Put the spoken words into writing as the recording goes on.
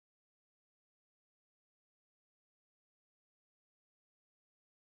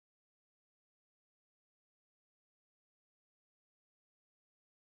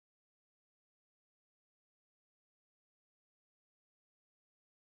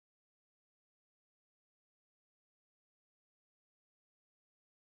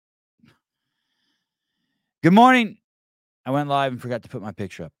Good morning. I went live and forgot to put my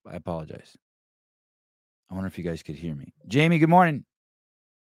picture up. I apologize. I wonder if you guys could hear me. Jamie, good morning.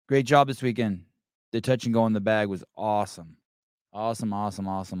 Great job this weekend. The touch and go in the bag was awesome. Awesome, awesome,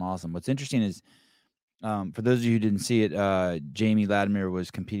 awesome, awesome. What's interesting is, for those of you who didn't see it, Jamie Latimer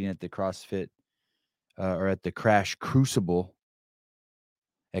was competing at the CrossFit or at the Crash Crucible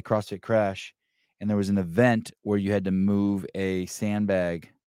at CrossFit Crash. And there was an event where you had to move a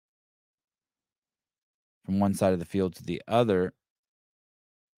sandbag from one side of the field to the other.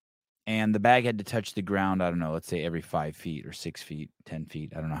 And the bag had to touch the ground, I don't know, let's say every 5 feet or 6 feet, 10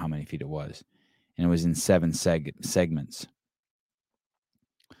 feet. I don't know how many feet it was. And it was in 7 segments.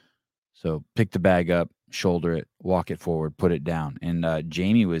 So pick the bag up, shoulder it, walk it forward, put it down. And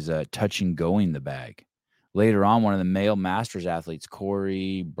Jamie was touching going the bag. Later on, one of the male masters athletes,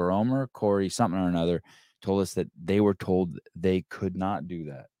 Corey something or another, told us that they were told they could not do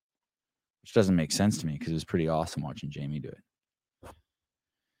that, which doesn't make sense to me because it was pretty awesome watching Jamie do it.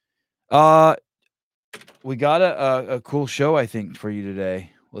 We got a cool show, I think, for you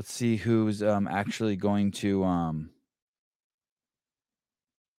today. Let's see who's actually going to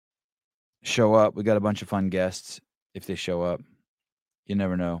show up. We got a bunch of fun guests if they show up. You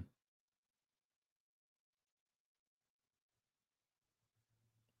never know.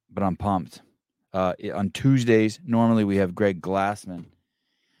 But I'm pumped. On Tuesdays, normally we have Greg Glassman.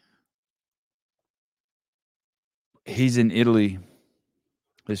 He's in Italy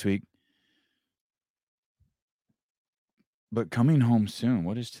this week. But coming home soon.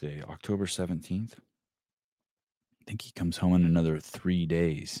 What is today? October 17th? I think he comes home in another 3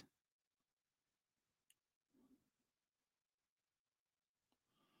 days.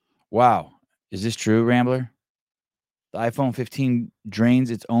 Wow. Is this true, Rambler? The iPhone 15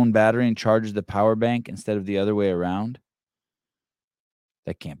 drains its own battery and charges the power bank instead of the other way around?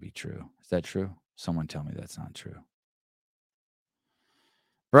 That can't be true. Is that true? Someone tell me that's not true.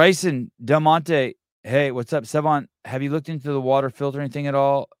 Bryson Del Monte. Hey, what's up? Sevon, have you looked into the water filtering thing at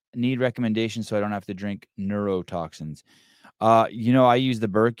all? Need recommendations so I don't have to drink neurotoxins. I use the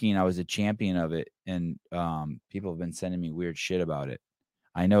Berkey and I was a champion of it. And people have been sending me weird shit about it.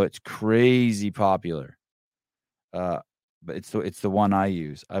 I know it's crazy popular. But it's the one I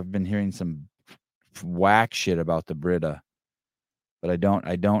use. I've been hearing some whack shit about the Brita. But I don't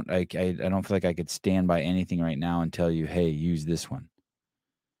feel like I could stand by anything right now and tell you, hey, use this one.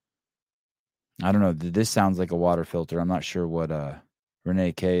 I don't know. This sounds like a water filter. I'm not sure what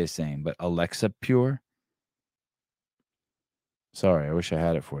Renee K is saying, but Alexa Pure. Sorry, I wish I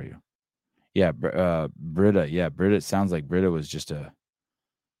had it for you. Yeah, Brita. Yeah, Brita. It sounds like Brita was just a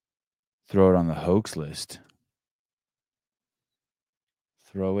throw it on the hoax list.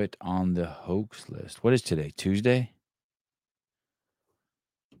 Throw it on the hoax list. What is today? Tuesday?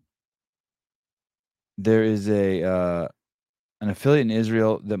 There is an affiliate in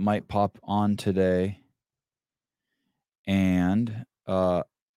Israel that might pop on today. And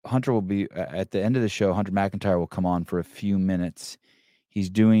Hunter will be at the end of the show. Hunter McIntyre will come on for a few minutes. He's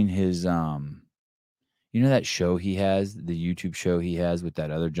doing his that show he has, the YouTube show he has with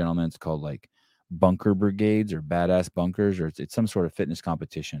that other gentleman. It's called like Bunker Brigades or Badass Bunkers, or it's some sort of fitness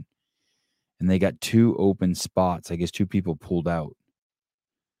competition. And they got 2 open spots. I guess 2 people pulled out.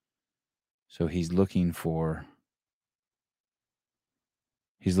 So he's looking for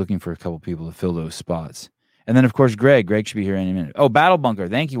a couple people to fill those spots. And then, of course, Greg should be here any minute. Oh, Battle Bunker.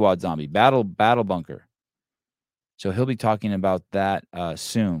 Thank you, Wad Zombie. Battle Bunker. So he'll be talking about that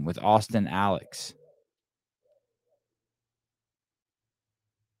soon with Austin Alex.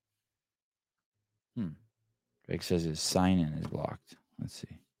 Greg says his sign-in is blocked. Let's see.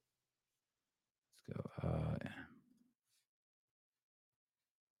 Let's go.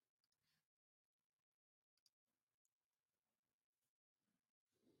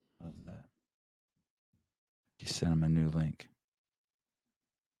 How's that? You sent him a new link.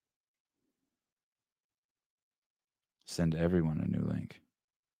 Send everyone a new link.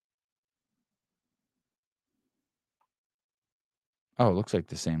 Oh, it looks like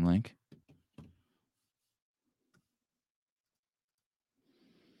the same link.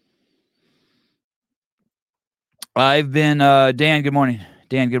 I've been Dan, good morning.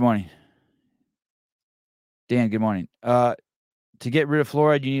 Dan, good morning. Dan, good morning. To get rid of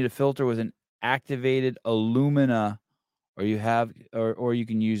fluoride, you need a filter with an activated alumina, or you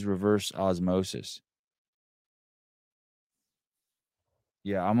can use reverse osmosis.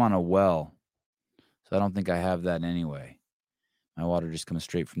 Yeah, I'm on a well, so I don't think I have that anyway. My water just comes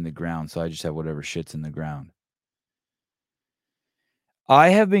straight from the ground, so I just have whatever shit's in the ground. I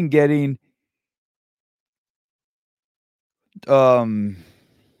have been getting DMs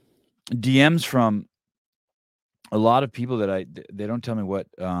from a lot of people that they don't tell me what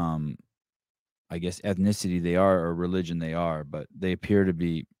I guess ethnicity they are or religion they are, but they appear to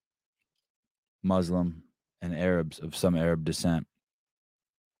be Muslim and Arabs of some Arab descent,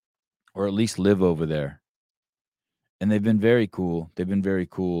 or at least live over there. And they've been very cool. They've been very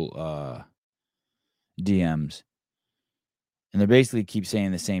cool DMs. And they basically keep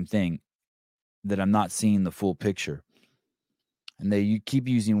saying the same thing, that I'm not seeing the full picture. And you keep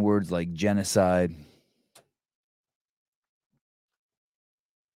using words like genocide.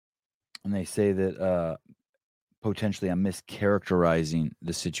 And they say that potentially I'm mischaracterizing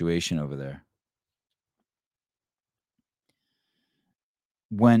the situation over there.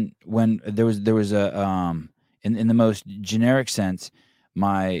 When there was a in the most generic sense,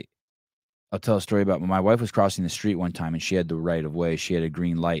 I'll tell a story about when my wife was crossing the street one time and she had the right of way. She had a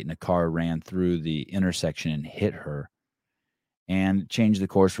green light and a car ran through the intersection and hit her and changed the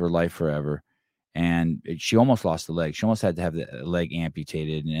course of her life forever. And she almost lost a leg. She almost had to have the leg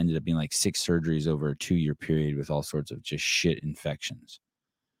amputated and ended up being like 6 surgeries over a 2-year period with all sorts of just shit infections.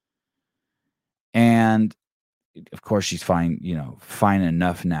 And of course she's fine, fine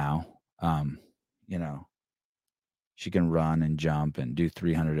enough now. She can run and jump and do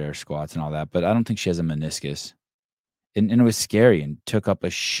 300 air squats and all that, but I don't think she has a meniscus. And it was scary and took up a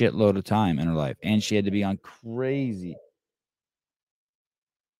shitload of time in her life. And she had to be on crazy.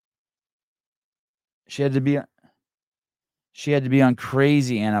 She had to be on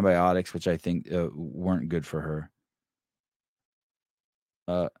crazy antibiotics, which I think weren't good for her.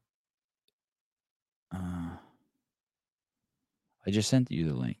 I just sent you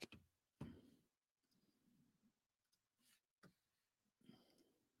the link.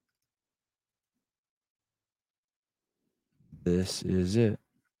 This is it.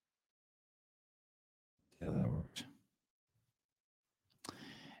 Yeah, that works.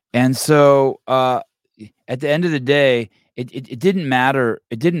 And so at the end of the day, it didn't matter.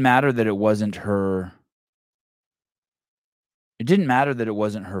 It didn't matter that it wasn't her. It didn't matter that it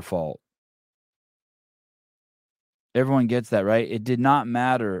wasn't her fault. Everyone gets that, right? It did not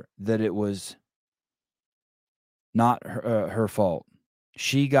matter that it was not her fault.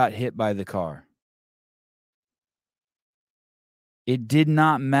 She got hit by the car. It did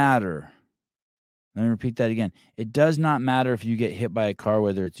not matter. Let me repeat that again. It does not matter if you get hit by a car,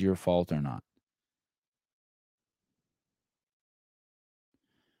 whether it's your fault or not.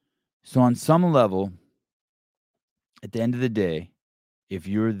 So on some level, at the end of the day, if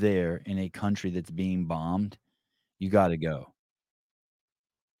you're there in a country that's being bombed, you got to go.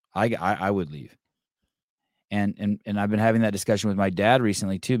 I would leave. And I've been having that discussion with my dad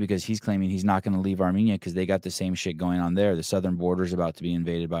recently too, because he's claiming he's not going to leave Armenia because they got the same shit going on there. The southern border is about to be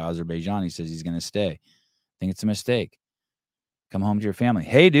invaded by Azerbaijan. He says he's going to stay. I think it's a mistake. Come home to your family.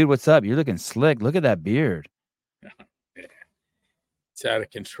 Hey, dude, what's up? You're looking slick. Look at that beard. It's out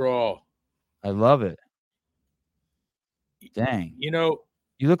of control. I love it. Dang. You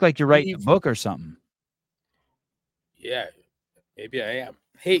look like you're writing a book or something. Yeah, maybe I am.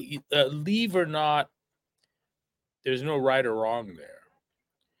 Hey, leave or not, there's no right or wrong there.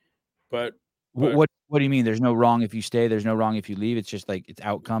 But what do you mean? There's no wrong if you stay. There's no wrong if you leave. It's just like it's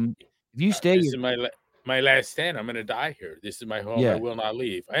outcome. If you stay, this is my last stand. I'm going to die here. This is my home. Yeah. I will not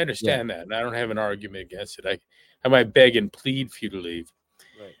leave. I understand that, and I don't have an argument against it. I might beg and plead for you to leave.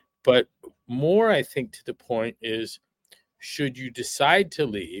 Right. But more, I think, to the point is, should you decide to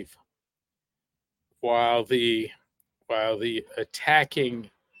leave while the attacking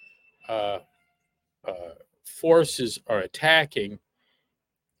forces are attacking,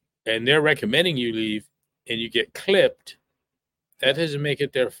 and they're recommending you leave, and you get clipped, that doesn't make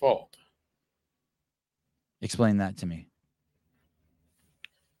it their fault. Explain that to me.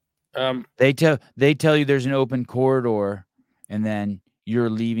 They tell you there's an open corridor, and then you're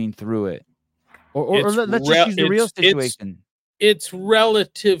leaving through it. Or let's just use the real situation. It's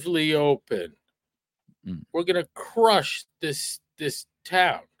relatively open. We're gonna crush this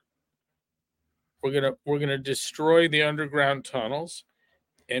town. We're gonna destroy the underground tunnels,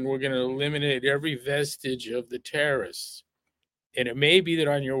 and we're gonna eliminate every vestige of the terrorists. And it may be that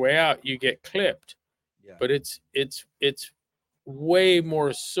on your way out you get clipped, but it's way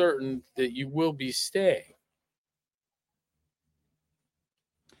more certain that you will be staying.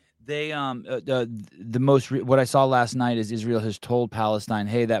 They what I saw last night is Israel has told Palestine,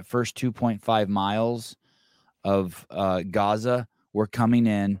 hey, that first 2.5 miles of Gaza, we're coming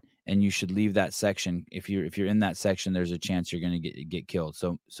in, and you should leave that section. If you're in that section, there's a chance you're going to get killed.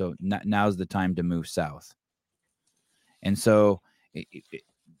 So now's the time to move south. And so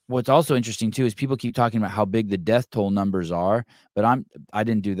what's also interesting too is people keep talking about how big the death toll numbers are, but I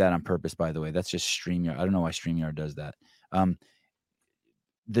didn't do that on purpose, by the way. That's just StreamYard. I don't know why StreamYard does that.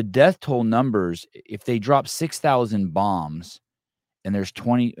 The death toll numbers, if they drop 6,000 bombs and there's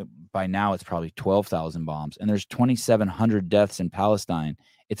 20, by now it's probably 12,000 bombs, and there's 2,700 deaths in Palestine,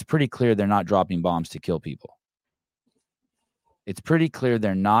 it's pretty clear they're not dropping bombs to kill people. It's pretty clear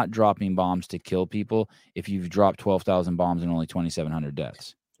they're not dropping bombs to kill people if you've dropped 12,000 bombs and only 2,700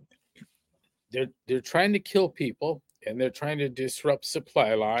 deaths. They're trying to kill people, and they're trying to disrupt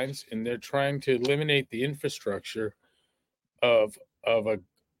supply lines, and they're trying to eliminate the infrastructure of a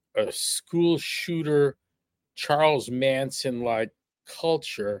school shooter, Charles Manson-like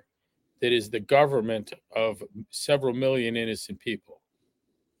culture that is the government of several million innocent people.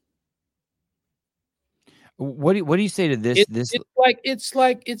 What do you say to this? It's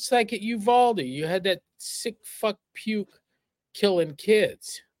like at Uvalde. You had that sick fuck puke killing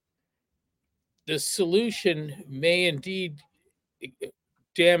kids. The solution may indeed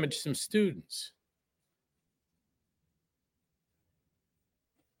damage some students.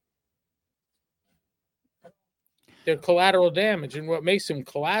 They're collateral damage, and what makes them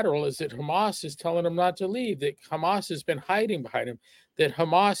collateral is that Hamas is telling them not to leave, that Hamas has been hiding behind them, that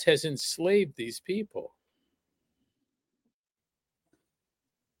Hamas has enslaved these people.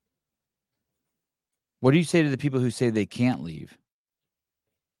 What do you say to the people who say they can't leave?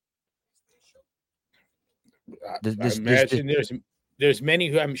 I imagine there's many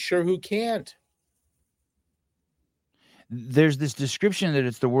who I'm sure who can't. There's this description that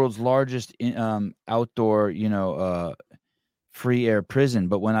it's the world's largest outdoor, free air prison.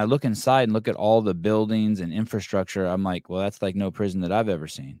 But when I look inside and look at all the buildings and infrastructure, I'm like, well, that's like no prison that I've ever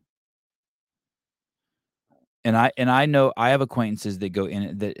seen. And I know I have acquaintances that go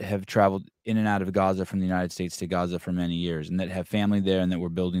in that have traveled in and out of Gaza from the United States to Gaza for many years, and that have family there and that were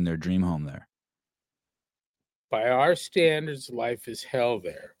building their dream home there. By our standards, life is hell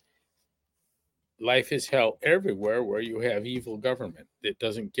there. Life is hell everywhere where you have evil government that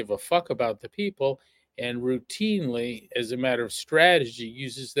doesn't give a fuck about the people and routinely, as a matter of strategy,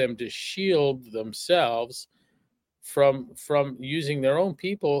 uses them to shield themselves from using their own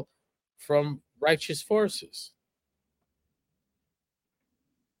people from righteous forces.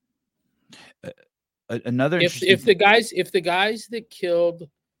 Another if the guys that killed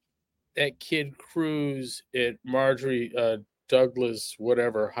that kid Cruz at Marjorie Douglas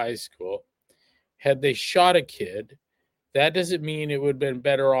whatever high school, had they shot a kid, that doesn't mean it would have been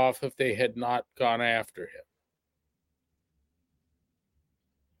better off if they had not gone after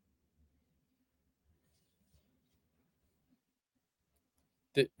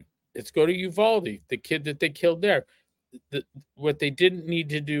him. Let's go to Uvalde, the kid that they killed there. What they didn't need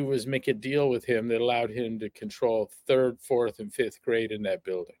to do was make a deal with him that allowed him to control 3rd, 4th, and 5th grade in that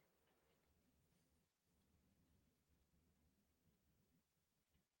building.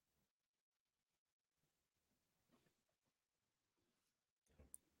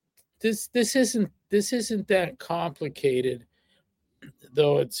 This isn't that complicated,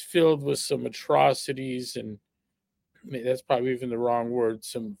 though it's filled with some atrocities, and that's probably even the wrong word,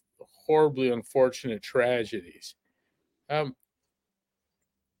 some horribly unfortunate tragedies.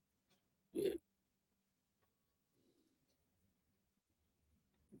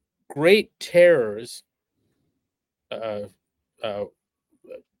 Great terrors,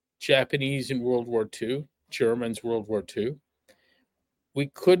 Japanese in World War II, Germans World War II. We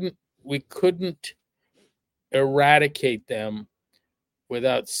couldn't eradicate them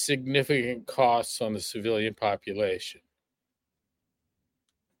without significant costs on the civilian population.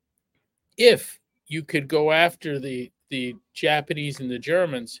 If you could go after the Japanese and the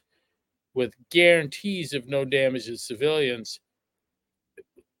Germans with guarantees of no damage to civilians,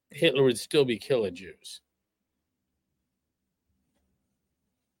 Hitler would still be killing Jews.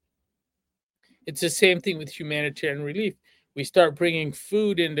 It's the same thing with humanitarian relief. We start bringing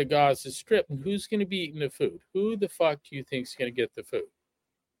food into Gaza Strip, and who's going to be eating the food? Who the fuck do you think is going to get the food?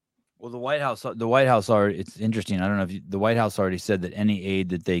 Well, the White House already, it's interesting. I don't know if the White House already said that any aid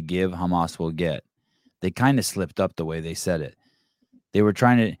that they give, Hamas will get. They kind of slipped up the way they said it. They were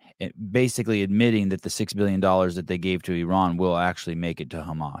trying to basically admitting that the $6 billion that they gave to Iran will actually make it to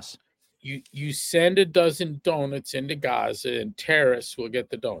Hamas. You send a dozen donuts into Gaza, and terrorists will get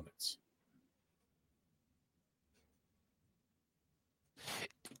the donuts.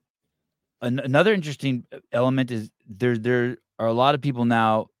 Another interesting element is there are a lot of people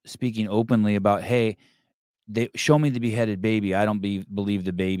now speaking openly about, hey, they show me the beheaded baby. I don't believe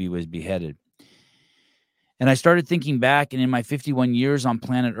the baby was beheaded. And I started thinking back, and in my 51 years on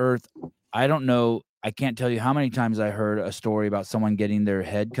planet Earth, I don't know I can't tell you how many times I heard a story about someone getting their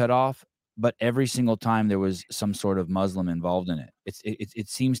head cut off, but every single time there was some sort of Muslim involved in it. It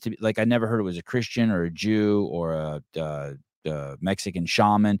seems to be like I never heard it was a Christian or a Jew or a Mexican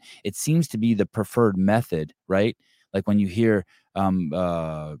shaman. It seems to be the preferred method, right? Like when you hear,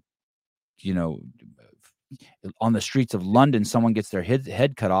 you know, on the streets of London, someone gets their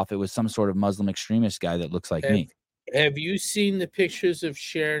head cut off. It was some sort of Muslim extremist guy that looks like me. Have you seen the pictures of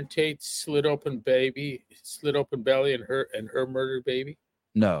Sharon Tate's slit open belly, and her murdered baby?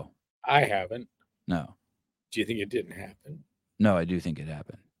 No, I haven't. no, Do you think it didn't happen? no. I do think it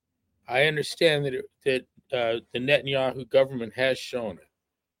happened. I understand that the Netanyahu government has shown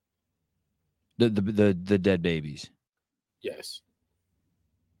it. The dead babies. Yes.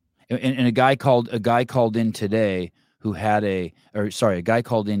 And a guy called in today who had a guy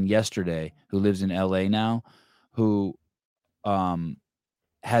called in yesterday who lives in LA now, who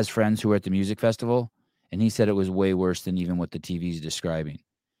has friends who were at the music festival, and he said it was way worse than even what the TV's describing,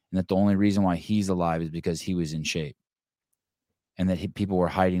 and that the only reason why he's alive is because he was in shape, and that people were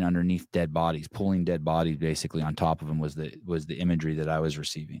hiding underneath dead bodies, pulling dead bodies basically on top of him was the imagery that I was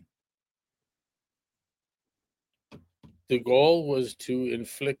receiving. The goal was to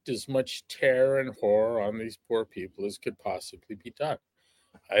inflict as much terror and horror on these poor people as could possibly be done.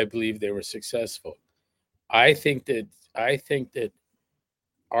 I believe they were successful. I think that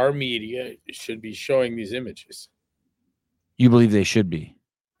our media should be showing these images. You believe they should be?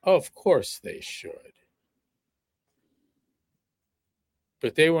 Oh, of course they should.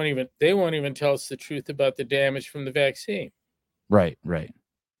 But they won't even tell us the truth about the damage from the vaccine. Right, right.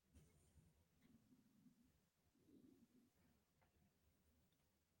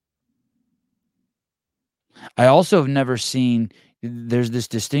 I also have never seen. There's this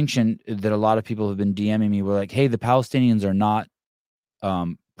distinction that a lot of people have been DMing me. We're like, hey, the Palestinians are not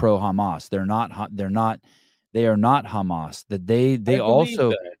pro Hamas. They are not Hamas. That they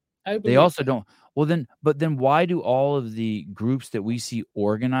also don't. Well, then why do all of the groups that we see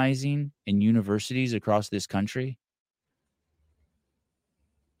organizing in universities across this country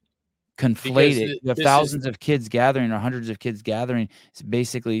conflate it? You have thousands of kids gathering or hundreds of kids gathering,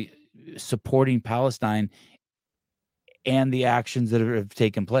 basically supporting Palestine and the actions that have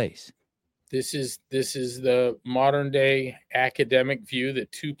taken place. This is the modern day academic view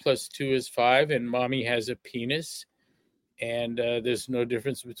that 2 + 2 is 5, and mommy has a penis, and there's no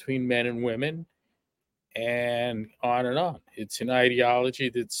difference between men and women, and on and on. It's an ideology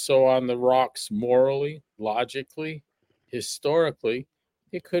that's so on the rocks morally, logically, historically,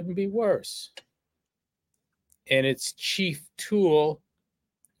 it couldn't be worse. And its chief tool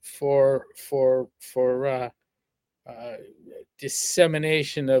for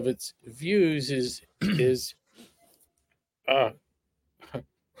dissemination of its views is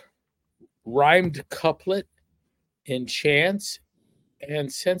rhymed couplet and chants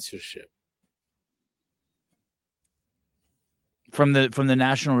and censorship. From the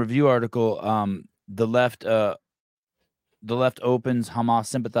National Review article, the left opens Hamas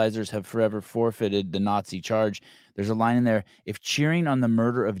sympathizers have forever forfeited the Nazi charge. There's a line in there: if cheering on the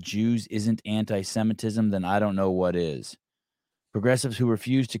murder of Jews isn't anti-Semitism, then I don't know what is. Progressives who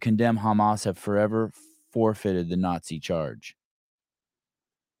refuse to condemn Hamas have forever forfeited the Nazi charge.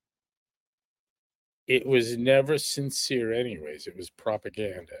 It was never sincere anyways. It was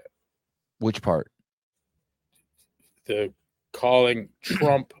propaganda. Which part? The calling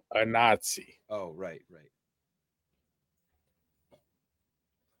Trump a Nazi. Oh, right.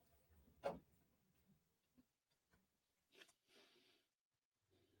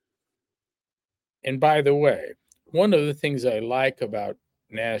 And by the way, one of the things I like about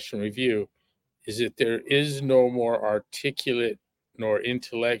National Review is that there is no more articulate nor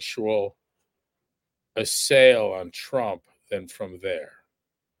intellectual assail on Trump than from there.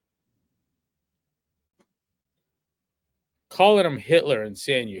 Calling him Hitler and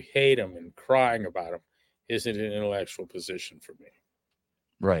saying you hate him and crying about him isn't an intellectual position for me.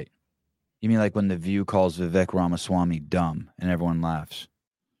 Right. You mean like when The View calls Vivek Ramaswamy dumb and everyone laughs?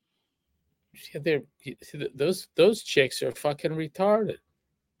 Yeah, those chicks are fucking retarded.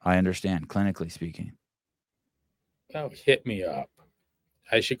 I understand, clinically speaking. Oh, hit me up.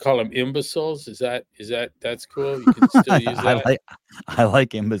 I should call them imbeciles. That's cool? You can still use that. I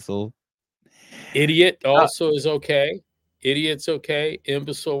like imbecile. Idiot also is okay. Idiot's okay.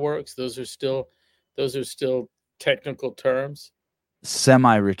 Imbecile works. Those are still technical terms.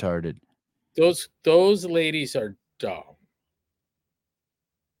 Semi-retarded. Those ladies are dumb.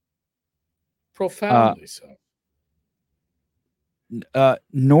 Profoundly so.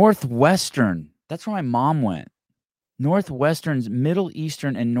 Northwestern. That's where my mom went. Northwestern's Middle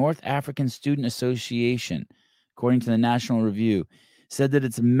Eastern and North African Student Association, according to the National Review, said that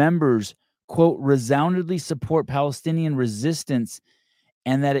its members, quote, resoundingly support Palestinian resistance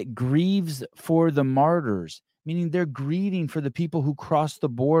and that it grieves for the martyrs, meaning they're grieving for the people who crossed the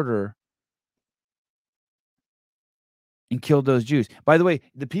border and killed those Jews. By the way,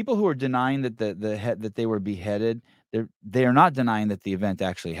 the people who are denying that that they were beheaded, they are not denying that the event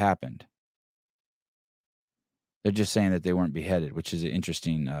actually happened. They're just saying that they weren't beheaded, which is an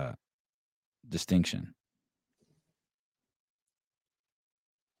interesting distinction.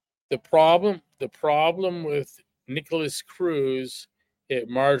 The problem with Nicholas Cruz at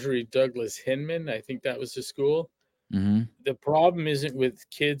Marjorie Douglas Hinman, I think that was the school. Mm-hmm. The problem isn't with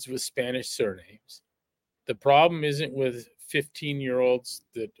kids with Spanish surnames. The problem isn't with 15-year-olds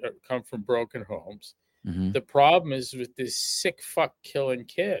that come from broken homes. Mm-hmm. The problem is with this sick fuck killing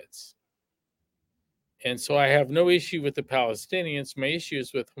kids. And so I have no issue with the Palestinians. My issue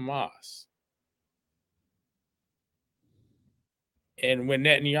is with Hamas. And when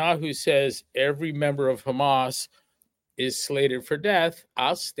Netanyahu says every member of Hamas is slated for death,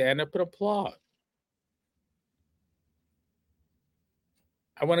 I'll stand up and applaud.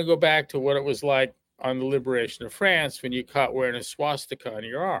 I want to go back to what it was like on the liberation of France when you caught wearing a swastika on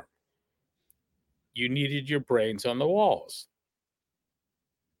your arm. You needed your brains on the walls.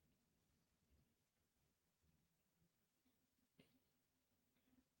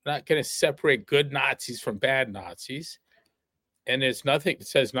 Not going to separate good Nazis from bad Nazis. And it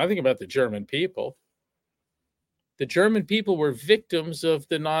says nothing about the German people. The German people were victims of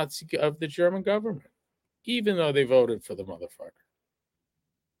the German government, even though they voted for the motherfucker.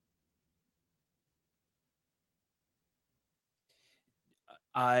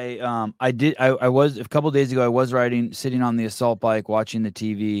 I was a couple of days ago. I was sitting on the assault bike, watching the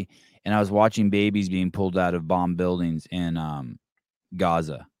TV, and I was watching babies being pulled out of bombed buildings in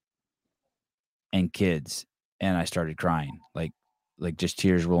Gaza, and kids, and I started crying, like just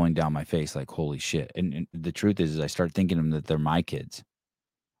tears rolling down my face, like holy shit. And the truth is I start thinking of them that they're my kids.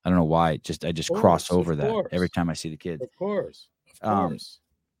 I don't know why. I just cross over that every time I see the kids. Of course.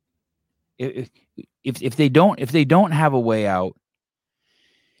 If they don't have a way out,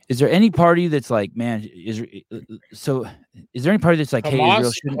 is there any party that's like, man, is there any party that's like, hey,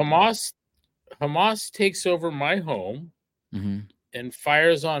 Israel shouldn't... Hamas takes over my home and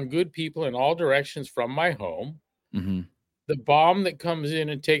fires on good people in all directions from my home. Mm-hmm. The bomb that comes in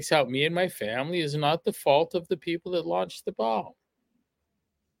and takes out me and my family is not the fault of the people that launched the bomb.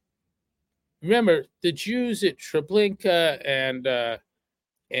 Remember, the Jews at Treblinka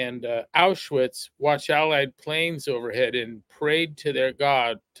and Auschwitz watched Allied planes overhead and prayed to their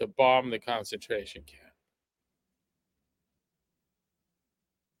God to bomb the concentration camp.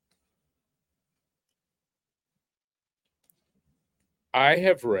 I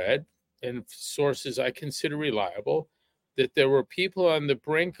have read, in sources I consider reliable, that there were people on the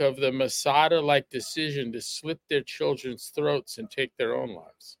brink of the Masada-like decision to slit their children's throats and take their own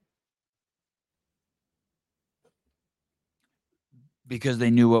lives. Because they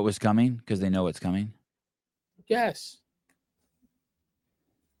knew what was coming? Because they know what's coming? Yes.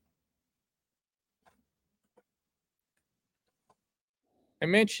 I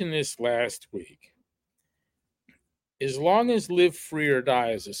mentioned this last week. As long as live free or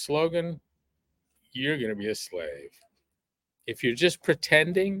die is a slogan, you're going to be a slave. If you're just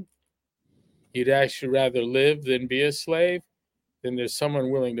pretending you'd actually rather live than be a slave, then there's someone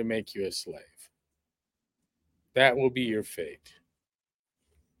willing to make you a slave. That will be your fate.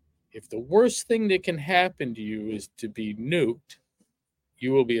 If the worst thing that can happen to you is to be nuked,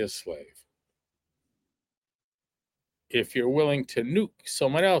 you will be a slave. If you're willing to nuke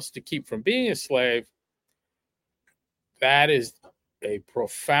someone else to keep from being a slave, that is a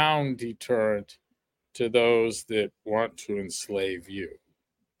profound deterrent to those that want to enslave you.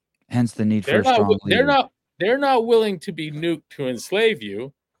 Hence the need for a strong leader. They're not willing to be nuked to enslave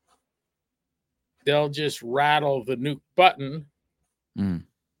you. They'll just rattle the nuke button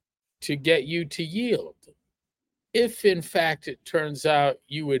to get you to yield. If, in fact, it turns out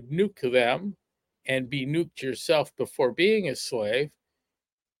you would nuke them and be nuked yourself before being a slave,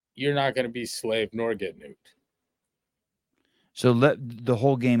 you're not going to be slave nor get nuked. So the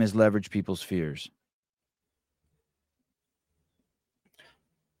whole game is leverage people's fears.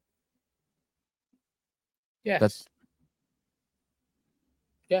 Yes.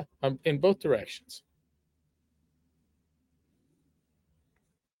 Yeah, in both directions.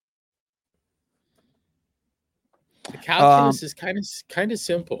 The calculus is kind of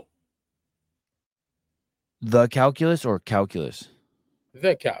simple. The calculus or calculus?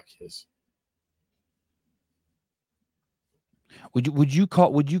 The calculus. Would you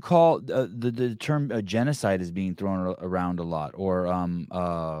call the term genocide is being thrown around a lot, or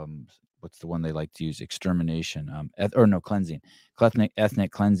what's the one they like to use? Extermination, cleansing,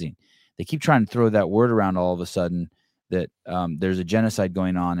 ethnic cleansing. They keep trying to throw that word around all of a sudden that there's a genocide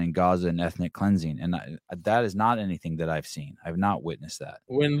going on in Gaza and ethnic cleansing, and that is not anything that I've seen. I've not witnessed that.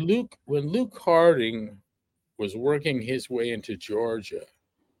 When Luke Harding was working his way into Georgia,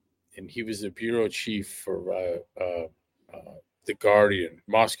 and he was the bureau chief for the Guardian,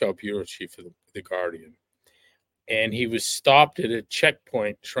 Moscow bureau chief of the Guardian, and he was stopped at a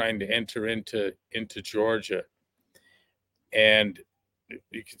checkpoint trying to enter into Georgia, and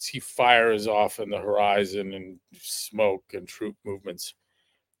you could see fires off on the horizon and smoke and troop movements.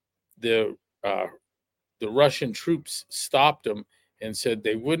 The Russian troops stopped him and said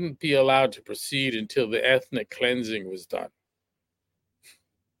they wouldn't be allowed to proceed until the ethnic cleansing was done.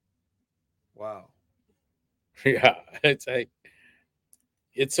 Wow. Yeah, it's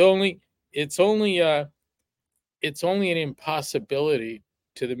only an impossibility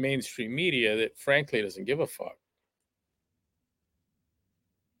to the mainstream media that frankly doesn't give a fuck.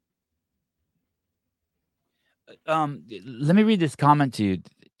 Let me read this comment to you.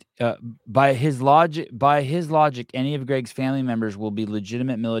 By his logic, any of Greg's family members will be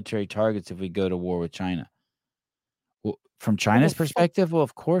legitimate military targets if we go to war with China. Well, from China's perspective, well,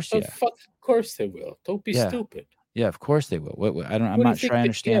 of course, yeah. Of course they will. Don't be stupid. Yeah, of course they will. I'm not sure I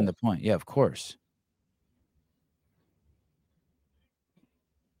understand the point. Yeah, of course.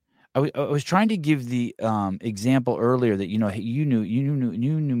 I was trying to give the example earlier that you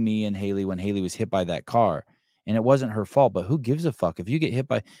knew me and Haley when Haley was hit by that car, and it wasn't her fault. But who gives a fuck if you get hit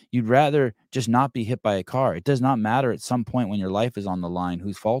by? You'd rather just not be hit by a car. It does not matter at some point when your life is on the line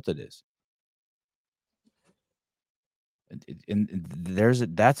whose fault it is. And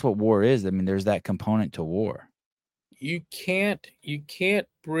that's what war is. I mean, there's that component to war. You can't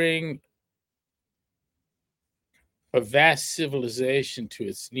bring a vast civilization to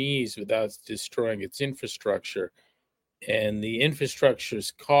its knees without destroying its infrastructure, and the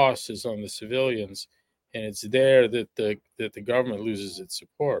infrastructure's cost is on the civilians, and it's there that the government loses its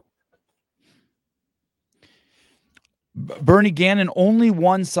support. Bernie Gannon, only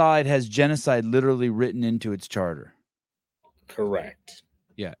one side has genocide literally written into its charter. Correct.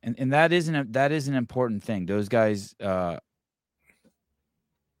 Yeah, and that is an important thing. Those guys.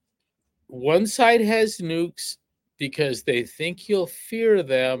 One side has nukes because they think you'll fear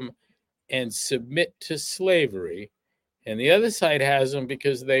them and submit to slavery, and the other side has them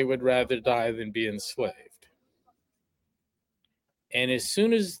because they would rather die than be enslaved. And as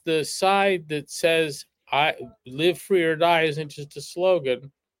soon as the side that says "I live free or die" isn't just a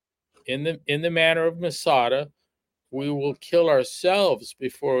slogan, in the manner of Masada, we will kill ourselves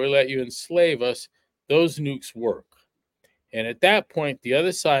before we let you enslave us, those nukes work. And at that point, the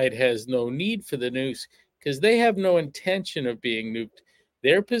other side has no need for the nukes because they have no intention of being nuked.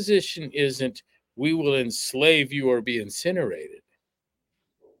 Their position isn't, we will enslave you or be incinerated.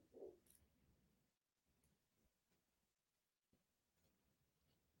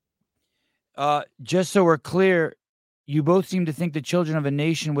 Just so we're clear, you both seem to think the children of a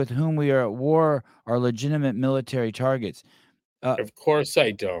nation with whom we are at war are legitimate military targets. Of course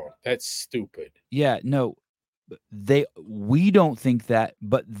I don't. That's stupid. Yeah, no. We don't think that,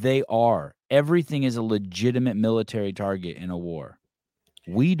 but they are. Everything is a legitimate military target in a war.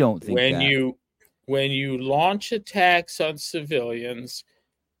 We don't think that. When you launch attacks on civilians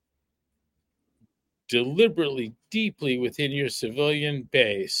deliberately, deeply within your civilian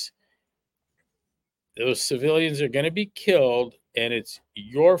base, those civilians are going to be killed, and it's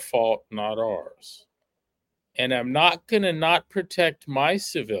your fault, not ours. And I'm not going to not protect my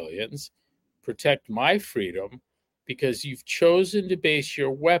civilians, protect my freedom, because you've chosen to base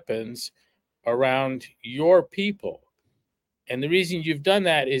your weapons around your people. And the reason you've done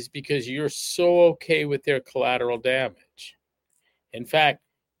that is because you're so okay with their collateral damage. In fact,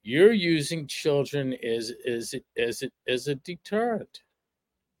 you're using children as a deterrent.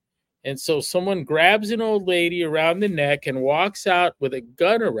 And so someone grabs an old lady around the neck and walks out with a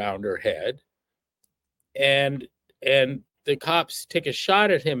gun around her head, and the cops take a shot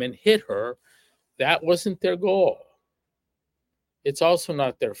at him and hit her. That wasn't their goal. It's also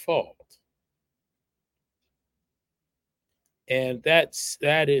not their fault. And that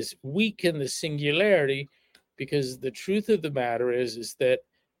is weak in the singularity, because the truth of the matter is that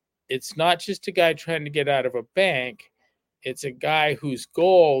it's not just a guy trying to get out of a bank. It's a guy whose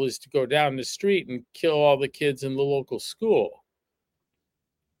goal is to go down the street and kill all the kids in the local school.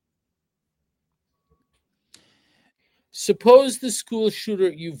 Suppose the school shooter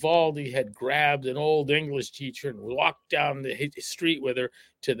at Uvalde had grabbed an old English teacher and walked down the street with her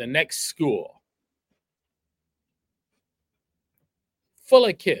to the next school, full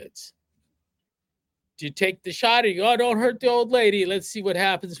of kids. Do you take the shot or you go, oh, don't hurt the old lady. Let's see what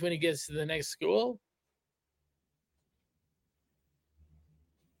happens when he gets to the next school?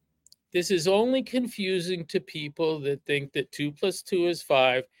 This is only confusing to people that think that 2 + 2 is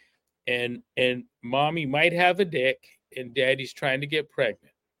 5 and mommy might have a dick and daddy's trying to get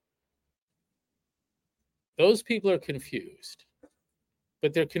pregnant. Those people are confused,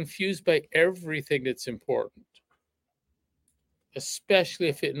 but they're confused by everything that's important, especially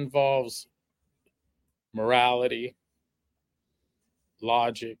if it involves morality,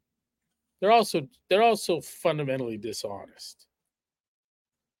 logic. They're also fundamentally dishonest.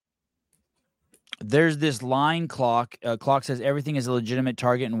 There's this line clock. Clock says everything is a legitimate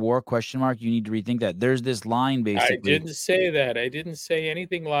target in war, ? You need to rethink that. There's this line basically. I didn't say that. I didn't say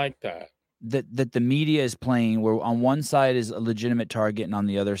anything like that. That the media is playing where on one side is a legitimate target and on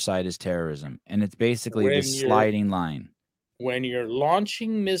the other side is terrorism. And it's basically this sliding line. When you're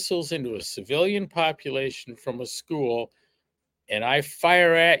launching missiles into a civilian population from a school and I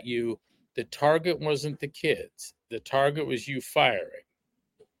fire at you, the target wasn't the kids. The target was you firing.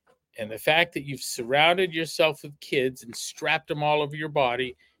 And the fact that you've surrounded yourself with kids and strapped them all over your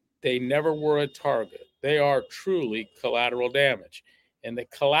body, they never were a target. They are truly collateral damage. And the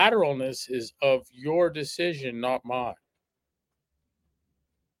collateralness is of your decision, not mine.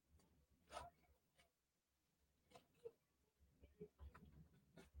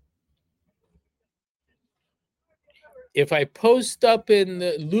 If I post up in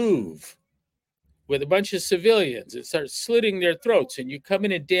the Louvre with a bunch of civilians and start slitting their throats and you come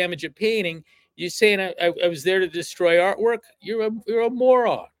in and damage a painting, you're saying I was there to destroy artwork? You're a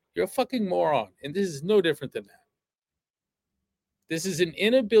moron. You're a fucking moron. And this is no different than that. This is an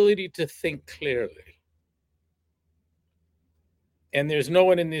inability to think clearly. And there's no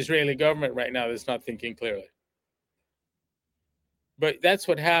one in the Israeli government right now that's not thinking clearly. But that's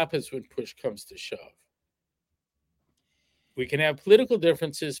what happens when push comes to shove. We can have political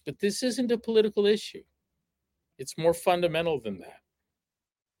differences, but this isn't a political issue. It's more fundamental than that.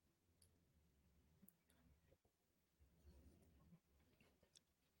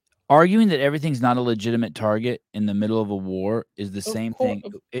 Arguing that everything's not a legitimate target in the middle of a war is the same thing.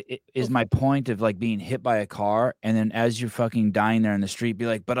 It is my point of like being hit by a car and then as you're fucking dying there in the street, be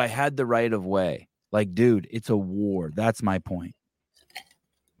like, but I had the right of way. Like, dude, it's a war. That's my point.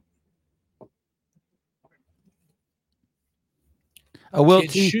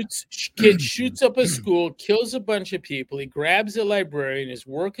 Kid shoots up a school, kills a bunch of people. He grabs a librarian, is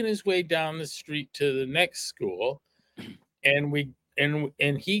working his way down the street to the next school, and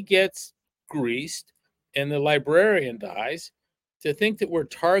he gets greased, and the librarian dies. To think that we're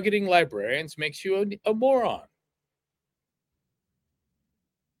targeting librarians makes you a moron.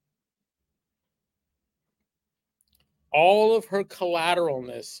 All of her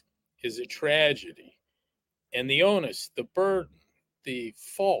collateralness is a tragedy, and the onus, the burden, the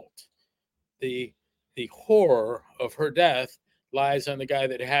fault, the horror of her death lies on the guy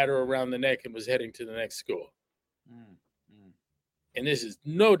that had her around the neck and was heading to the next school. And this is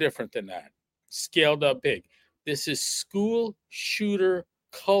no different than that. Scaled up big. This is school shooter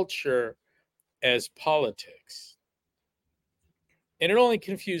culture as politics. And it only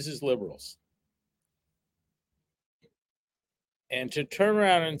confuses liberals. And to turn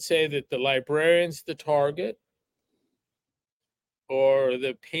around and say that the librarian's the target or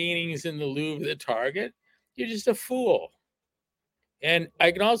the paintings in the Louvre the target, you're just a fool. And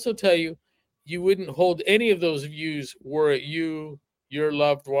I can also tell you, you wouldn't hold any of those views were it you, your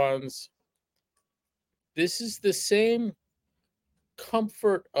loved ones. This is the same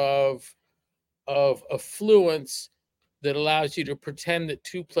comfort of affluence that allows you to pretend that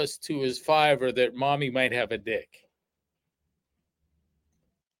 2 + 2 is 5 or that mommy might have a dick.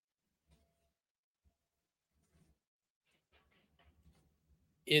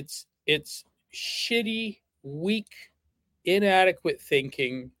 It's shitty, weak, inadequate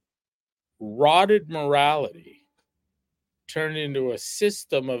thinking, rotted morality turned into a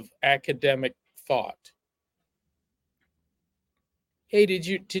system of academic thought. Hey, did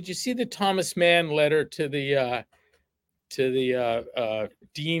you see the Thomas Mann letter to the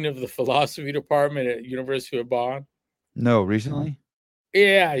dean of the philosophy department at University of Bonn? No, recently?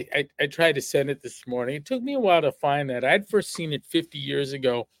 Yeah, I tried to send it this morning. It took me a while to find that. I'd first seen it 50 years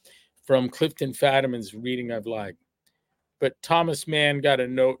ago from Clifton Fadiman's Reading I've Liked. But Thomas Mann got a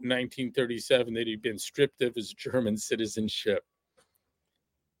note in 1937 that he'd been stripped of his German citizenship.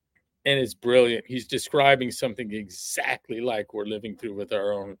 and it's brilliant. He's describing something exactly like we're living through with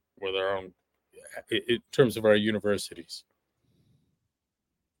our own in terms of our universities.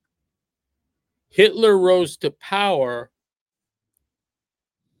 Hitler rose to power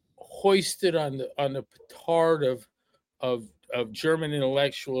hoisted on the petard of German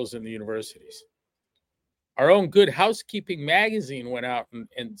intellectuals in the universities. Our own Good Housekeeping magazine went out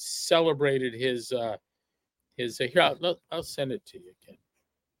and celebrated his here. I'll send it to you again.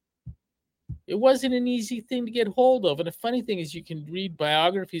 It wasn't an easy thing to get hold of, and the funny thing is, you can read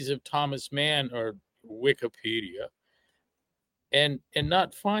biographies of Thomas Mann or Wikipedia, and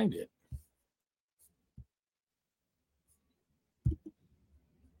not find it.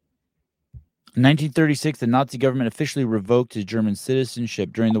 In 1936, the Nazi government officially revoked his German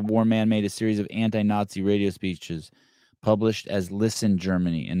citizenship. During the war, Mann made a series of anti-Nazi radio speeches published as Listen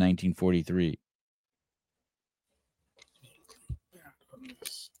Germany in 1943.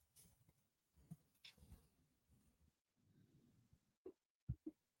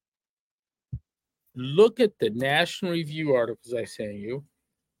 Look at the National Review articles I sent you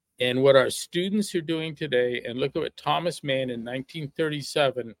and what our students are doing today, and look at what Thomas Mann in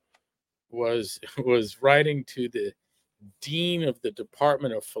 1937 was writing to the dean of the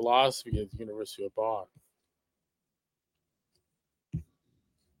Department of Philosophy at the University of Bonn.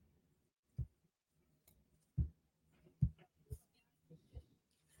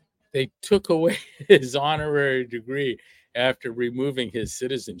 They took away his honorary degree after removing his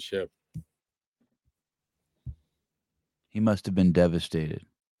citizenship. He must have been devastated.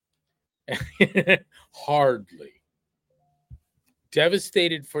 Hardly.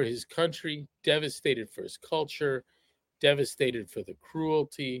 Devastated for his country, devastated for his culture, devastated for the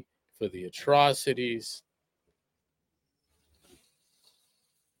cruelty, for the atrocities.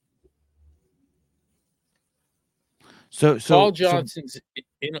 So Paul Johnson's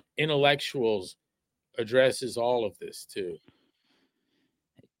Intellectuals addresses all of this too.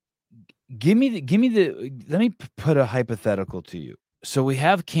 Let me put a hypothetical to you. So we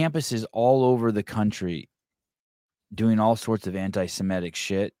have campuses all over the country doing all sorts of anti-Semitic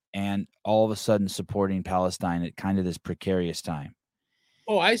shit, and all of a sudden supporting Palestine at kind of this precarious time.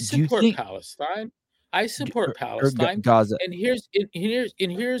 Oh, I support Palestine. I support Palestine. Gaza. And here's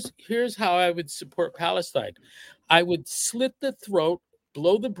how I would support Palestine. I would slit the throat,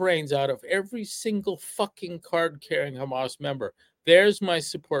 blow the brains out of every single fucking card-carrying Hamas member. There's my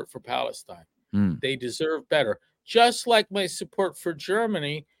support for Palestine. They deserve better. Just like my support for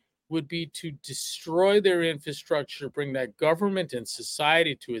Germany would be to destroy their infrastructure, bring that government and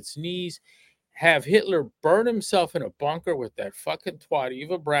society to its knees, have Hitler burn himself in a bunker with that fucking twat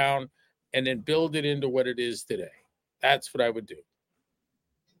Eva Braun, and then build it into what it is today. That's what I would do.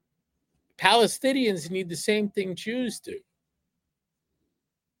 Palestinians need the same thing Jews do.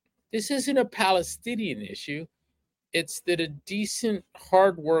 This isn't a Palestinian issue. It's that a decent,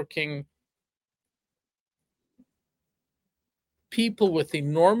 hardworking people with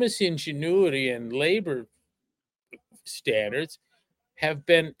enormous ingenuity and labor standards have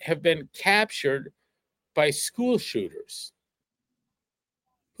been captured by school shooters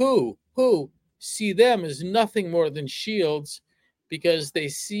who see them as nothing more than shields, because they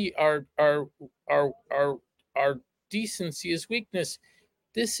see our decency as weakness.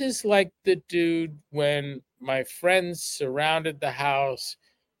 This is like the dude when my friends surrounded the house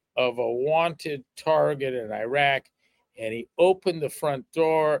of a wanted target in Iraq, and he opened the front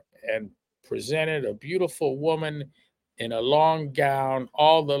door and presented a beautiful woman in a long gown,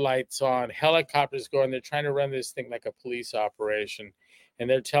 all the lights on, helicopters going. They're trying to run this thing like a police operation, and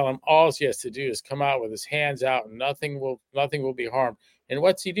they're telling him all he has to do is come out with his hands out, and nothing will be harmed. And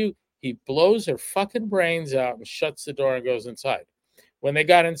what's he do? He blows her fucking brains out and shuts the door and goes inside. When they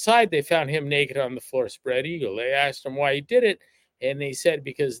got inside, they found him naked on the floor, spread eagle. They asked him why he did it, and he said,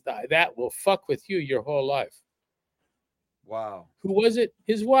 because that will fuck with you your whole life. Wow. Who was it?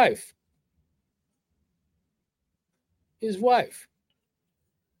 His wife. His wife.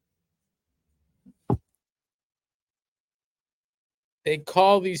 They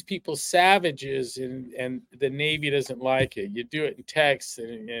call these people savages, and the Navy doesn't like it. You do it in text,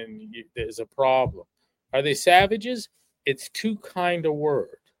 and there's a problem. Are they savages? It's too kind a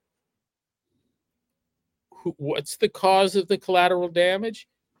word. What's the cause of the collateral damage?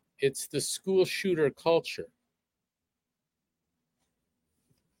 It's the school shooter culture.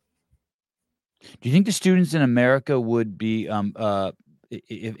 Do you think the students in America would be,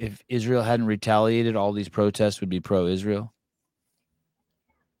 if Israel hadn't retaliated, all these protests would be pro-Israel?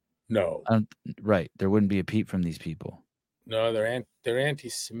 No. Right. There wouldn't be a peep from these people. No, they're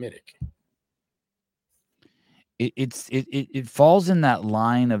anti-Semitic. It falls in that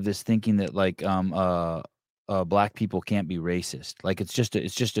line of this thinking that like black people can't be racist. Like it's just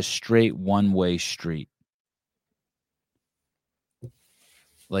a straight one-way street.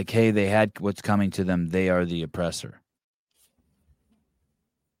 Like, hey, they had what's coming to them. They are the oppressor.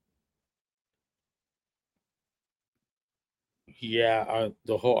 Yeah, on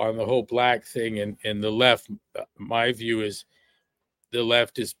the whole black thing, and the left, my view is the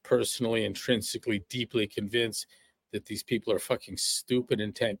left is personally, intrinsically, deeply convinced that these people are fucking stupid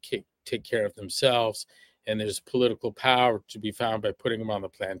and take care of themselves, and there's political power to be found by putting them on the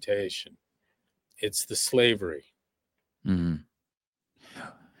plantation. It's the slavery. Mm-hmm.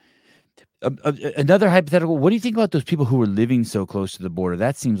 Another hypothetical. What do you think about those people who were living so close to the border?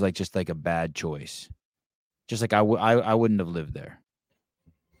 That seems like just like a bad choice. Just like I wouldn't have lived there.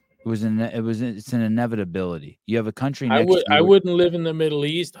 It's an inevitability. You have a country next to you. I wouldn't live in the Middle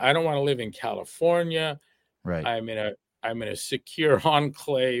East. I don't want to live in California. Right. I'm in a secure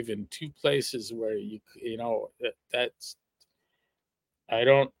enclave in two places where that's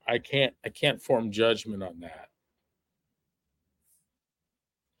I can't form judgment on that.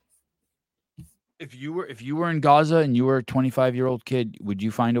 If you were in Gaza and you were a 25-year-old kid, would you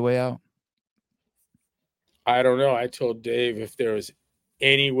find a way out? I don't know. I told Dave if there was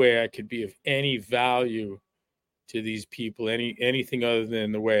any way I could be of any value to these people, anything other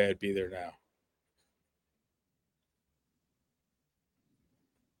than the way I'd be there now.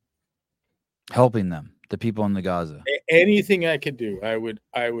 Helping them, the people in the Gaza. Anything I could do, I would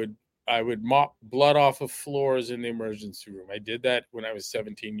mop blood off of floors in the emergency room. I did that when I was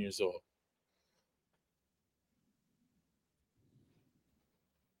 17 years old.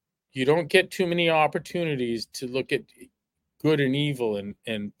 You don't get too many opportunities to look at good and evil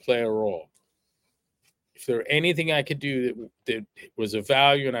and play a role. If there were anything I could do that was of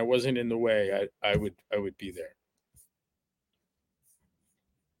value and I wasn't in the way, I would be there.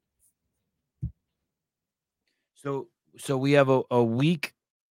 So we have a weak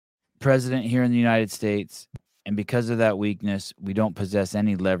president here in the United States, and because of that weakness, we don't possess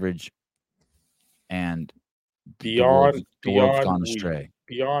any leverage, and the world's gone astray.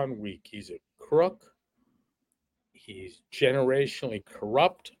 Beyond weak. He's a crook. He's generationally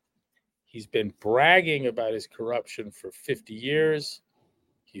corrupt. He's been bragging about his corruption for 50 years.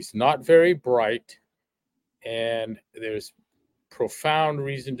 He's not very bright. And there's profound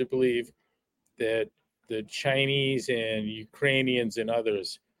reason to believe that the Chinese and Ukrainians and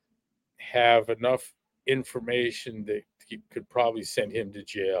others have enough information that could probably send him to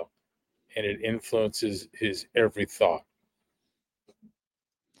jail. And it influences his every thought.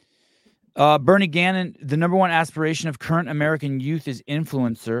 Bernie Gannon, the number one aspiration of current American youth is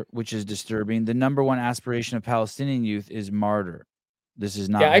influencer, which is disturbing. The number one aspiration of Palestinian youth is martyr. This is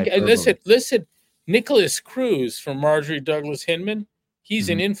not. Yeah, listen. Nicholas Cruz from Marjorie Douglas Hinman, he's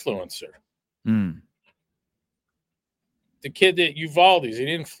an influencer. Mm. The kid that Uvalde's an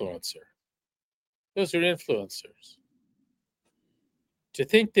influencer. Those are influencers. To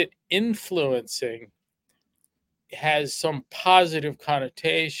think that influencing has some positive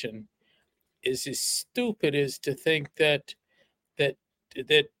connotation is as stupid as to think that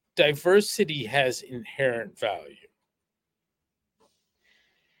diversity has inherent value.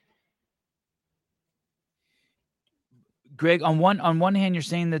 Greg, on one hand, you're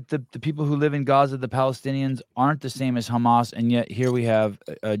saying that the people who live in Gaza, the Palestinians, aren't the same as Hamas, and yet here we have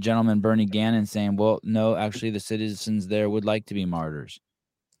a gentleman, Bernie Gannon, saying, well, no, actually the citizens there would like to be martyrs.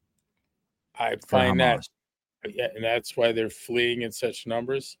 I find that, and that's why they're fleeing in such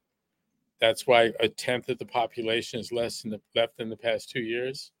numbers. That's why a tenth of the population is left in the past 2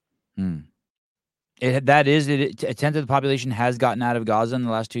 years. A tenth of the population has gotten out of Gaza in the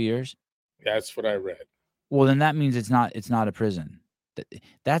last 2 years. That's what I read. Well, then that means it's not a prison.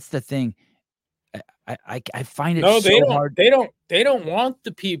 That's the thing. I find it hard. They don't want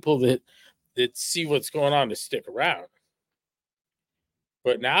the people that see what's going on to stick around.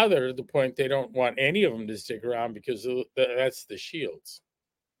 But now they're at the point they don't want any of them to stick around because that's the shields.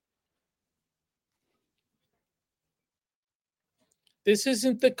 This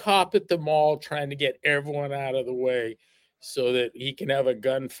isn't the cop at the mall trying to get everyone out of the way so that he can have a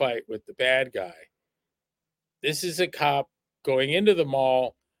gunfight with the bad guy. This is a cop going into the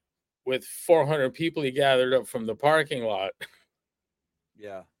mall with 400 people he gathered up from the parking lot.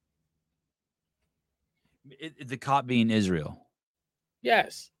 Yeah. The cop being Israel.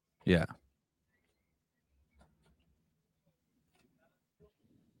 Yes. Yeah.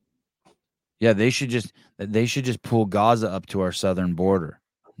 Yeah, they should just pull Gaza up to our southern border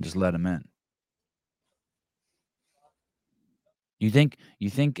and just let them in. You think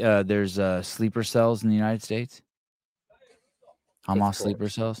there's sleeper cells in the United States? Hamas sleeper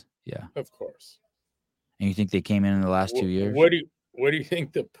cells? Yeah. Of course. And you think they came in the last 2 years? What do you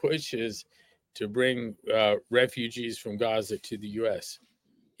think the push is to bring refugees from Gaza to the U.S.?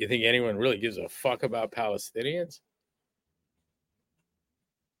 You think anyone really gives a fuck about Palestinians?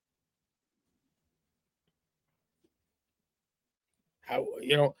 How,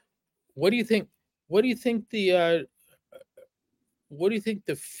 what do you think? What do you think the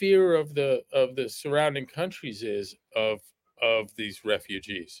fear of the surrounding countries is of these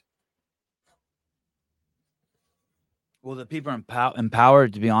refugees? Well, the people are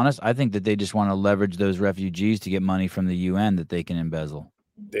empowered, to be honest. I think that they just want to leverage those refugees to get money from the UN that they can embezzle.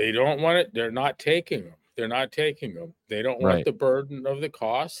 They don't want it. They're not taking them. They're not taking them. They don't want the burden of the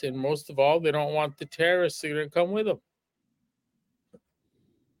cost. And most of all, they don't want the terrorists that are going to come with them.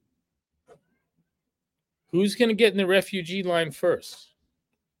 Who's going to get in the refugee line first?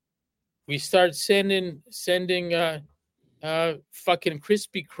 We start sending fucking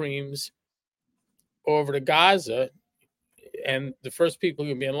Krispy Kremes over to Gaza, and the first people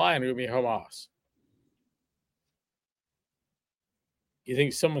going to be in line are going to be Hamas. You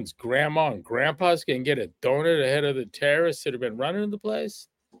think someone's grandma and grandpa's going to get a donut ahead of the terrorists that have been running the place?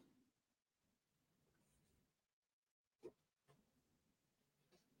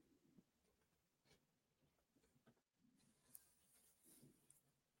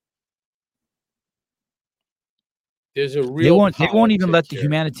 There's a real. They won't even let the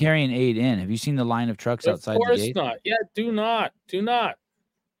humanitarian aid in. Have you seen the line of trucks outside the gate? Of course not. Yeah, do not.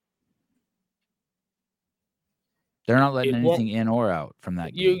 They're not letting anything in or out from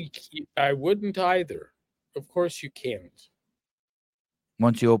that gate. I wouldn't either. Of course you can't.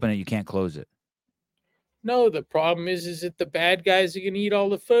 Once you open it, you can't close it. No, the problem is that the bad guys are going to eat all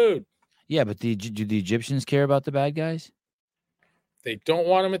the food. Yeah, but do the Egyptians care about the bad guys? They don't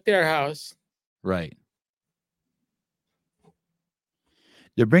want them at their house. Right.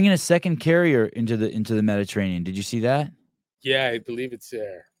 They're bringing a second carrier into the Mediterranean. Did you see that? Yeah, I believe it's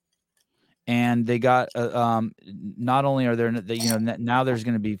there. And they got not only are there, now there's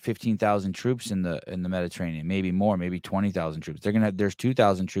going to be 15,000 troops in the Mediterranean, maybe more, maybe 20,000 troops. There's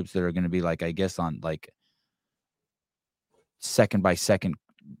 2,000 troops that are going to be like, I guess, on like second by second,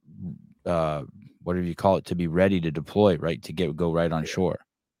 whatever you call it, to be ready to deploy, right, to go right on shore.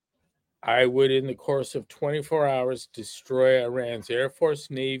 I would, in the course of 24 hours, destroy Iran's Air Force,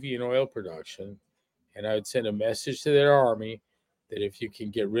 Navy, and oil production. And I would send a message to their army that if you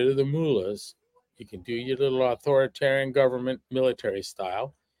can get rid of the mullahs, you can do your little authoritarian government military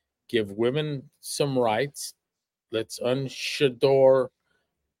style, give women some rights, let's unshador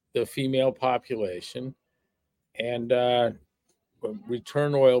the female population, and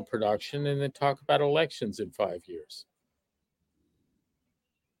return oil production, and then talk about elections in 5 years.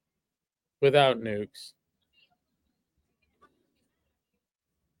 Without nukes.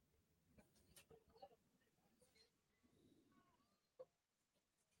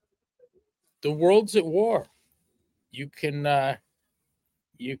 The world's at war. You can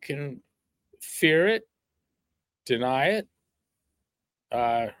fear it, deny it,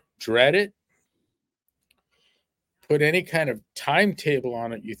 dread it, put any kind of timetable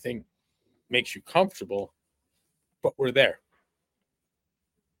on it you think makes you comfortable, but we're there.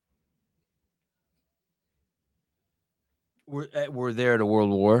 We're there at a world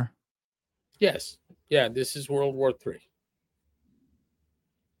war? Yes. Yeah, this is World War III.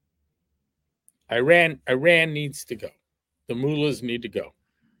 Iran needs to go. The mullahs need to go.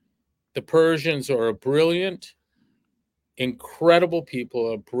 The Persians are a brilliant, incredible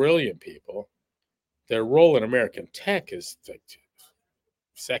people, brilliant people. Their role in American tech is like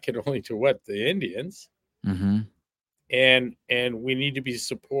second only to what the Indians. Mm-hmm. And we need to be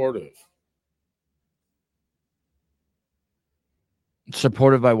supportive.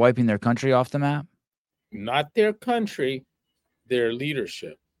 Supportive by wiping their country off the map? Not their country, their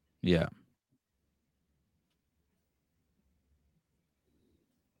leadership. Yeah.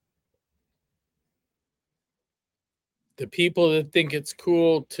 The people that think it's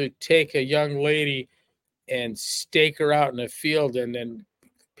cool to take a young lady and stake her out in a field and then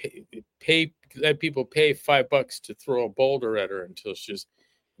let people pay $5 to throw a boulder at her until she's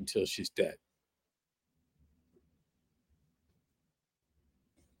dead.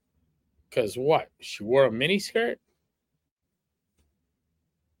 Because what? She wore a miniskirt?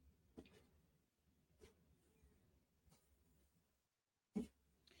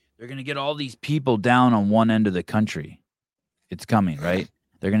 They're going to get all these people down on one end of the country. It's coming, right?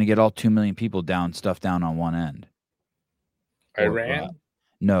 They're going to get all 2 million people stuffed down on one end. Iran?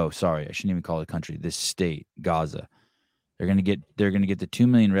 No, sorry. I shouldn't even call it a country. This state, Gaza. They're going to get the 2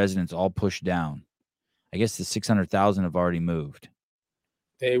 million residents all pushed down. I guess the 600,000 have already moved.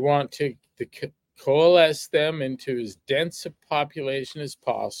 They want to coalesce them into as dense a population as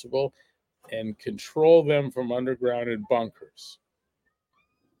possible and control them from underground and bunkers.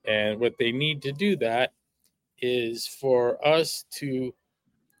 And what they need to do that is for us to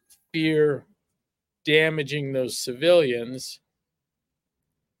fear damaging those civilians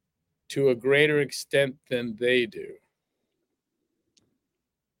to a greater extent than they do.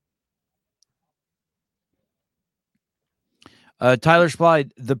 Tyler Sply,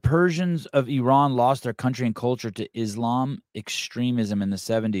 the Persians of Iran lost their country and culture to Islam extremism in the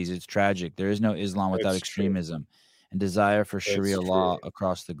 70s. It's tragic. There is no Islam without That's extremism and desire for Sharia law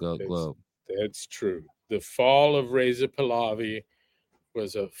across the globe. That's true. The fall of Reza Pahlavi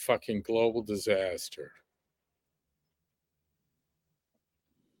was a fucking global disaster.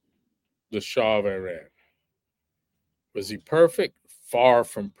 The Shah of Iran. Was he perfect? Far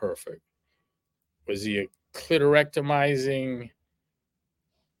from perfect. Was he a clitorectomizing,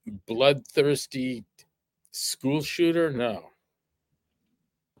 bloodthirsty school shooter? No.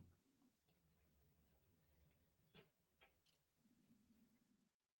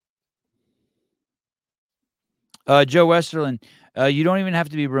 Joe Westerland, you don't even have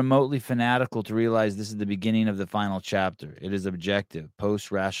to be remotely fanatical to realize this is the beginning of the final chapter. It is objective.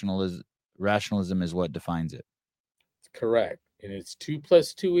 Rationalism is what defines it. Correct. And it's 2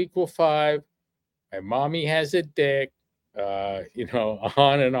 + 2 = 5. My mommy has a dick. On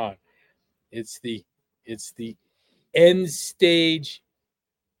and on. It's the end stage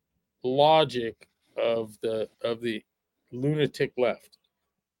logic of the lunatic left.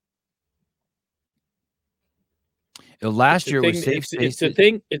 Last year was safe space.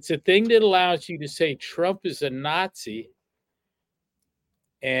 It's a thing that allows you to say Trump is a Nazi,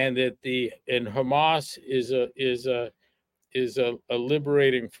 and that Hamas is a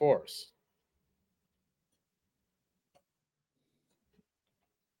liberating force.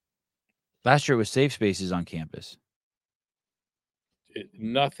 Last year was safe spaces on campus.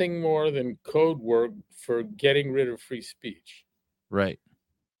 Nothing more than code word for getting rid of free speech. Right.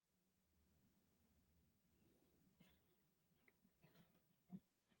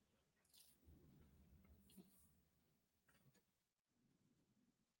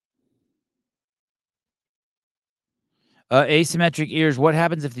 Asymmetric ears. What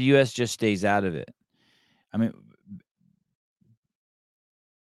happens if the U.S. just stays out of it? I mean,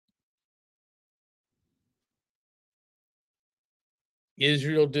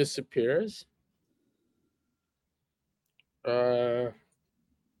 Israel disappears. And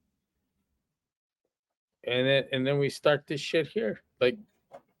then we start this shit here, like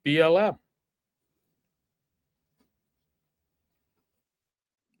BLM.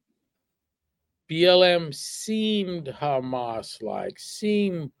 BLM seemed Hamas-like,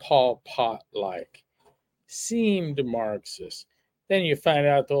 seemed Pol Pot-like, seemed Marxist. Then you find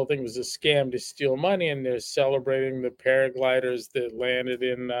out the whole thing was a scam to steal money, and they're celebrating the paragliders that landed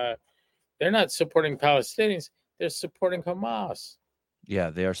in. They're not supporting Palestinians; they're supporting Hamas. Yeah,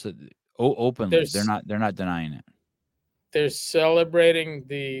 they are openly. They're not denying it. They're celebrating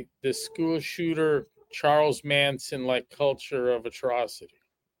the school shooter Charles Manson-like culture of atrocity.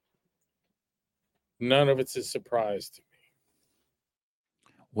 None of it's a surprise to me.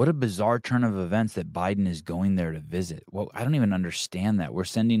 What a bizarre turn of events that Biden is going there to visit. Well, I don't even understand that. We're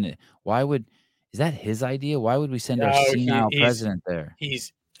sending it. Is that his idea? Why would we send our senile president there?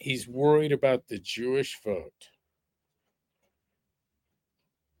 He's worried about the Jewish vote.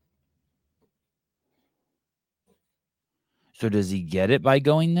 So does he get it by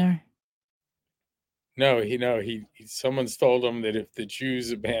going there? No, someone's told him that if the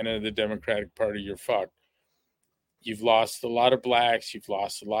Jews abandon the Democratic Party, you're fucked. You've lost a lot of blacks. You've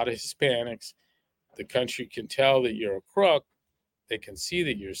lost a lot of Hispanics. The country can tell that you're a crook. They can see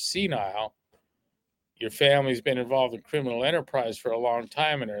that you're senile. Your family's been involved in criminal enterprise for a long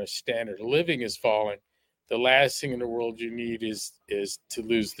time, and our standard of living is falling. The last thing in the world you need is to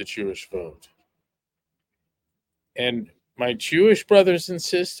lose the Jewish vote. And my Jewish brothers and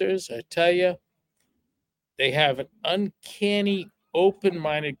sisters, I tell you, they have an uncanny,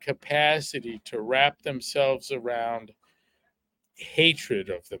 open-minded capacity to wrap themselves around hatred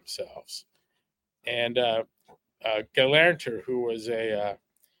of themselves. And Galanter, who was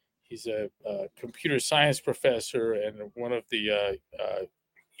he's a computer science professor and one of the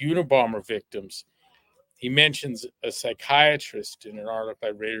Unabomber victims, he mentions a psychiatrist in an article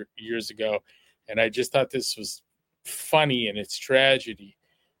I read years ago, and I just thought this was funny in its tragedy.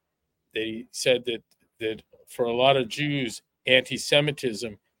 They said that for a lot of Jews,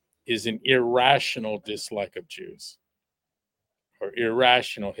 anti-Semitism is an irrational dislike of Jews or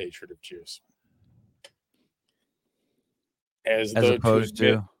irrational hatred of Jews. as As though to opposed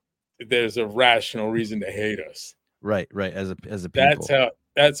admit to there's a rational reason to hate us. right, as a people.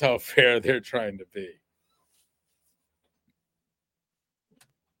 That's how fair they're trying to be.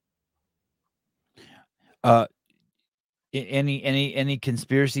 Any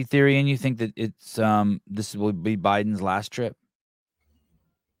conspiracy theory, and you think that it's this will be Biden's last trip?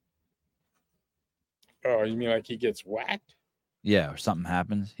 Oh, you mean like he gets whacked? Yeah, or something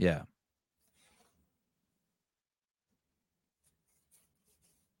happens. Yeah,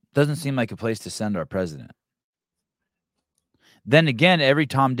 doesn't seem like a place to send our president. Then again, every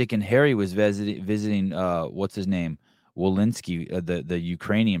Tom, Dick, and Harry was visiting. What's his name? Walensky, the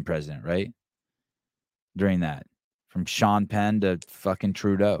Ukrainian president, right? During that, from Sean Penn to fucking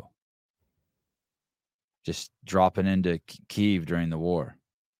Trudeau, just dropping into Kyiv during the war.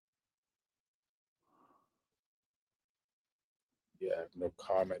 Yeah, I have no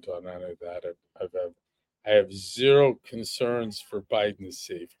comment on none of that. I have zero concerns for Biden's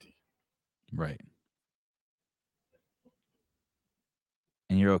safety. Right.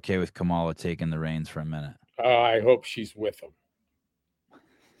 And you're okay with Kamala taking the reins for a minute? I hope she's with him.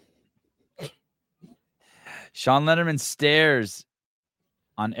 Sean Letterman's stairs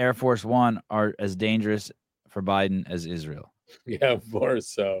on Air Force One are as dangerous for Biden as Israel. Yeah, more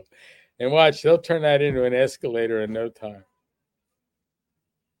so. And watch, they'll turn that into an escalator in no time.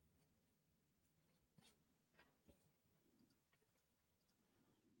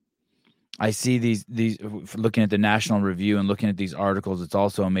 I see these looking at the National Review and looking at these articles. It's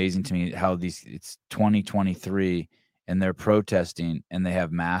also amazing to me how it's 2023 and they're protesting and they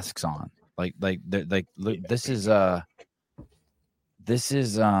have masks on. Look, this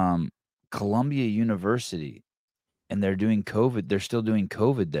is Columbia University and they're doing COVID. They're still doing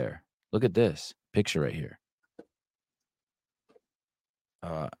COVID there. Look at this picture right here.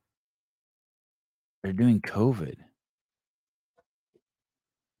 They're doing COVID.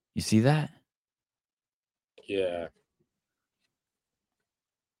 You see that? Yeah.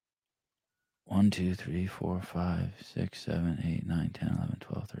 1, 2, 3, 4, 5, 6, 7, 8, 9, 10, 11,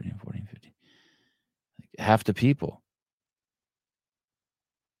 12, 13, 14, 15. Like half the people.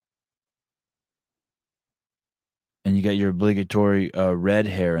 And you got your obligatory red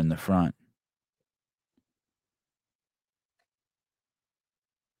hair in the front.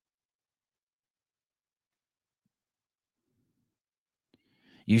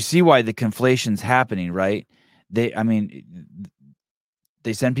 You see why the conflation's happening, right? They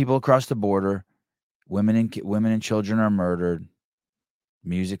send people across the border. Women and children are murdered.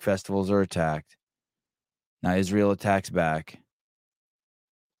 Music festivals are attacked. Now Israel attacks back.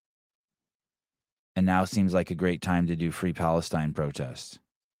 And now seems like a great time to do Free Palestine protests.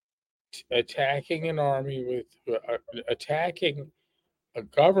 Attacking an army with attacking a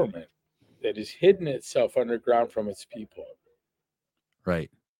government that has hidden itself underground from its people. Right.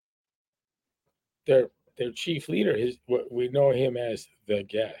 Their chief leader is what we know him as the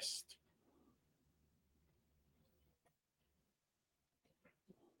guest.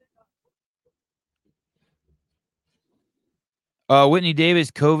 Whitney Davis,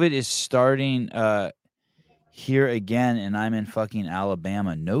 COVID is starting here again, and I'm in fucking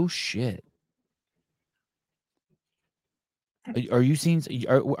Alabama. No shit. Are you seeing?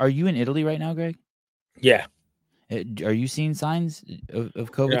 Are you in Italy right now, Greg? Yeah. Are you seeing signs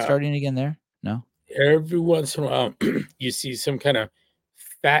of COVID starting again there? No. Every once in a while, you see some kind of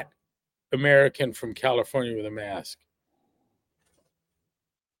fat American from California with a mask.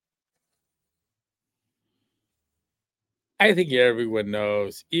 I think everyone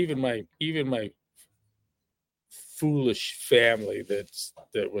knows, even my foolish family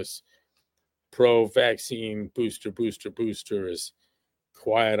that was pro-vaccine booster is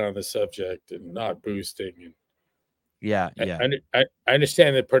quiet on the subject and not boosting. And Yeah. I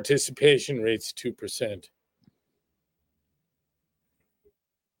understand that participation rate's 2%.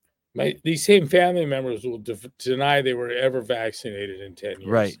 These same family members will deny they were ever vaccinated in 10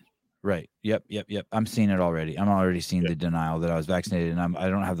 years. Right. Yep. I'm seeing it already. I'm already seeing the denial that I was vaccinated, and I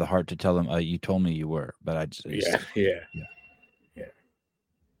don't have the heart to tell them. You told me you were, but I just yeah.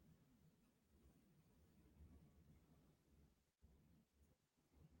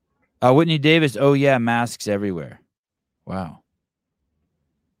 Whitney Davis. Oh yeah, masks everywhere. Wow.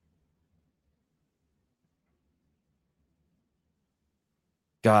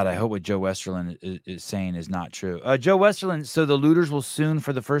 God, I hope what Joe Westerland is saying is not true. Joe Westerland, so the looters will soon,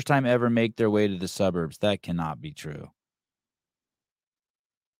 for the first time ever, make their way to the suburbs. That cannot be true.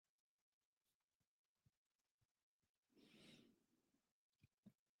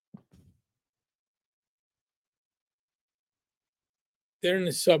 They're in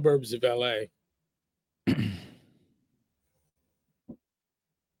the suburbs of LA.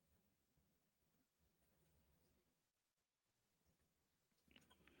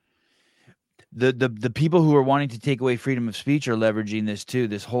 the people who are wanting to take away freedom of speech are leveraging this too.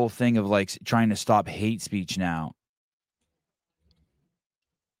 This whole thing of like trying to stop hate speech now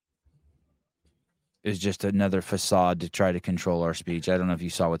is just another facade to try to control our speech. I don't know if you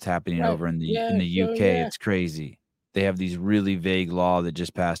saw what's happening Right. over in the Yeah. UK. It's crazy. They have these really vague law that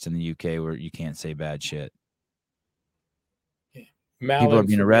just passed in the UK where you can't say bad shit. People are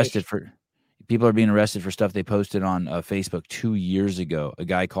being arrested for stuff they posted on Facebook 2 years ago. A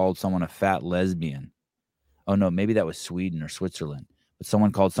guy called someone a fat lesbian. Oh no, maybe that was Sweden or Switzerland. But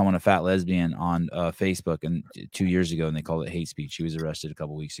someone called someone a fat lesbian on Facebook 2 years ago, and they called it hate speech. He was arrested a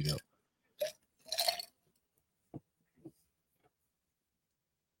couple weeks ago.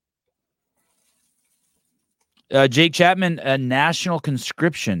 Jake Chapman, a national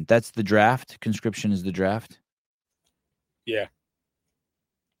conscription. That's the draft. Conscription is the draft. Yeah.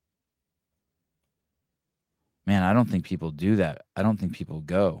 Man, I don't think people do that. I don't think people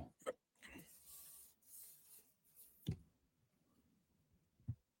go.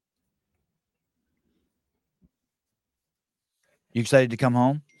 You excited to come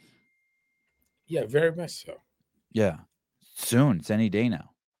home? Yeah, very much so. Yeah. Soon. It's any day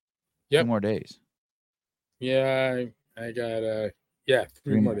now. Yep. 2 more days. Yeah, I got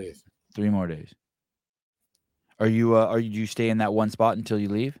 3 more days. 3 more days. Do you stay in that one spot until you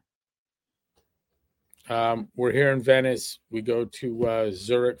leave? We're here in Venice. We go to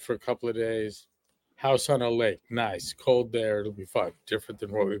Zurich for a couple of days. House on a lake. Nice. Cold there. It'll be fun. Different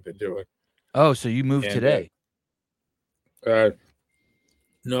than what we've been doing. Oh, so you moved today?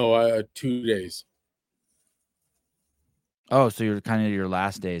 No, 2 days. Oh, so you're kind of your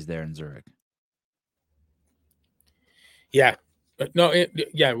last days there in Zurich. Yeah. No,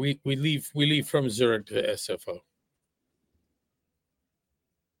 we leave from Zurich to SFO.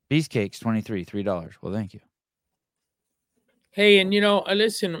 Beefcakes, $23, $3. Well, thank you. Hey, and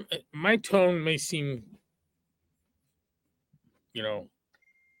listen, my tone may seem,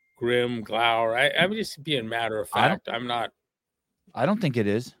 grim, glower. I'm just being matter of fact. I'm not. I don't think it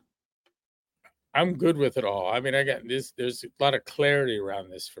is. I'm good with it all. I mean, I got this. There's a lot of clarity around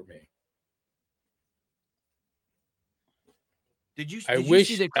this for me. I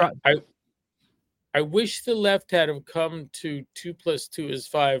wish the left had have come to 2 + 2 is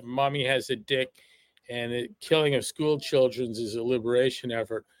 5. Mommy has a dick, and the killing of school children is a liberation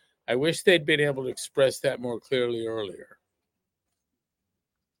effort. I wish they'd been able to express that more clearly earlier.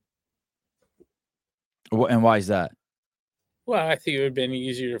 And why is that? Well, I think it would have been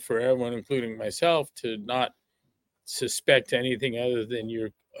easier for everyone, including myself, to not suspect anything other than your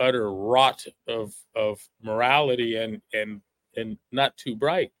utter rot of morality and not too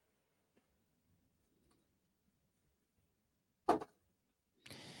bright.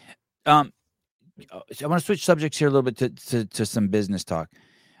 So I want to switch subjects here a little bit to some business talk.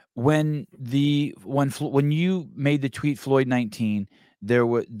 When you made the tweet Floyd 19, there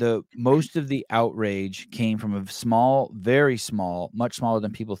were most of the outrage came from a small, very small, much smaller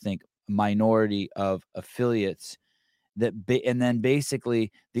than people think, minority of affiliates and then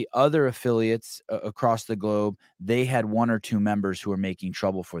basically the other affiliates across the globe, they had 1 or 2 members who were making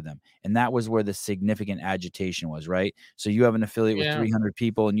trouble for them. And that was where the significant agitation was, right? So you have an affiliate with 300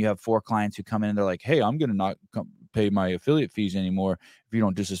 people and you have 4 clients who come in and they're like, hey, I'm going to not pay my affiliate fees anymore if you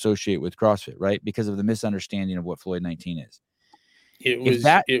don't disassociate with CrossFit, right? Because of the misunderstanding of what Floyd 19 is. It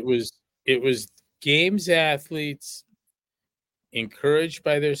was games athletes encouraged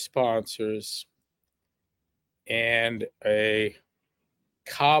by their sponsors and a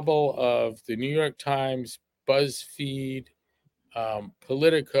cabal of the New York Times, BuzzFeed,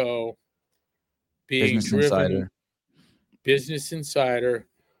 Politico, Business Insider,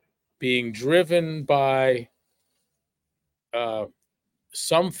 being driven by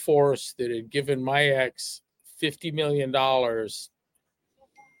some force that had given my ex $50 million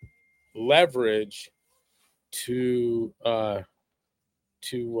leverage to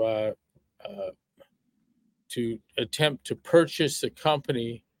attempt to purchase a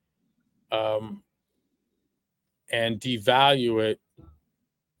company and devalue it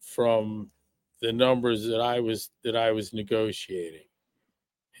from the numbers that I was negotiating.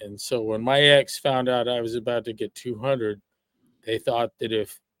 And so when my ex found out I was about to get 200, they thought that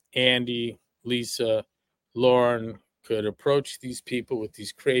if Andy, Lisa, Lauren could approach these people with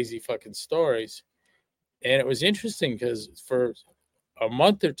these crazy fucking stories. And it was interesting because for a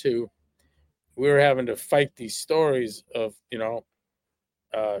month or two, we were having to fight these stories of,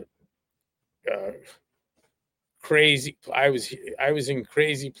 crazy. I was in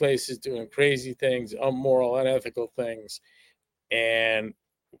crazy places doing crazy things, immoral, unethical things. And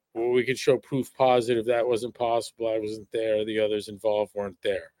we could show proof positive that wasn't possible. I wasn't there. The others involved weren't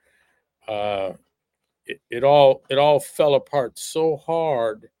there. It all fell apart so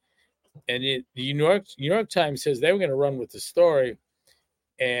hard. And the New York Times says they were going to run with the story,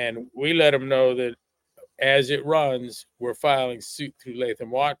 and we let them know that as it runs, we're filing suit through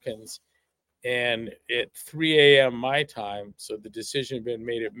Latham Watkins. And at 3 a.m. my time, so the decision had been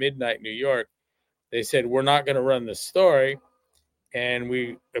made at midnight New York, they said, we're not going to run the story, and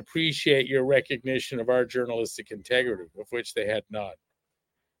we appreciate your recognition of our journalistic integrity, of which they had none.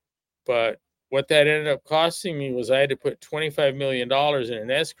 But what that ended up costing me was I had to put $25 million in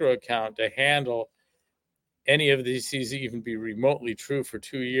an escrow account to handle any of these even be remotely true for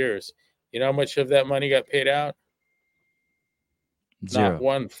 2 years. You know how much of that money got paid out? Not Zero.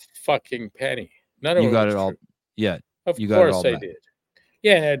 one fucking penny. None of You it got was it all. true. Yeah. Of You got it course all I back. did.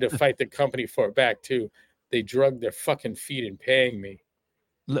 Yeah, and I had to fight the company for it back too. They drugged their fucking feet in paying me.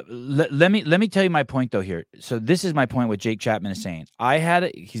 Let me tell you my point though here. So this is my point. What Jake Chapman is saying.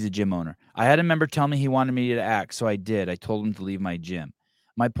 He's a gym owner. I had a member tell me he wanted me to act, so I did. I told him to leave my gym.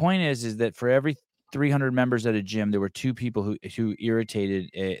 My point is that for every 300 members at a gym, there were 2 people who irritated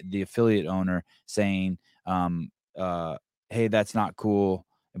the affiliate owner, saying, "Hey, that's not cool."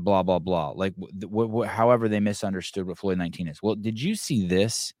 Blah blah blah. Like, however they misunderstood what Floyd 19 is. Well, did you see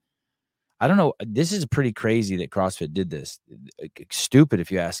this? I don't know. This is pretty crazy that CrossFit did this. Stupid, if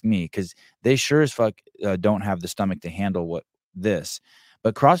you ask me, because they sure as fuck don't have the stomach to handle this.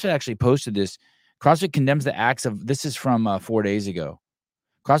 But CrossFit actually posted this. CrossFit condemns the acts of. This is from 4 days ago.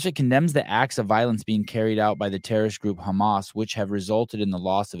 CrossFit condemns the acts of violence being carried out by the terrorist group Hamas, which have resulted in the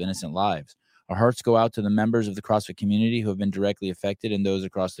loss of innocent lives. Our hearts go out to the members of the CrossFit community who have been directly affected and those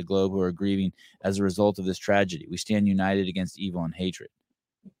across the globe who are grieving as a result of this tragedy. We stand united against evil and hatred.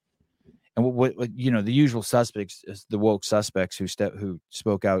 And what the usual suspects, the woke suspects who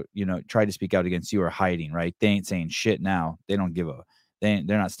spoke out, tried to speak out against you are hiding, right? They ain't saying shit now. They don't give a. They're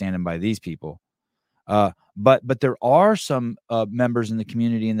not standing by these people. But there are some members in the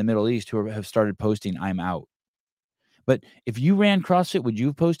community in the Middle East who have started posting, "I'm out." But if you ran CrossFit, would you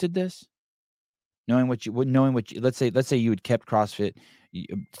have posted this? Knowing what you, let's say you had kept CrossFit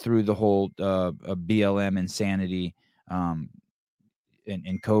through the whole BLM insanity,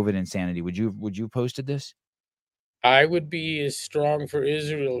 and COVID insanity, would you have posted this? I would be as strong for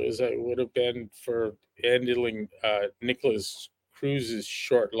Israel as I would have been for ending Nicholas Cruz's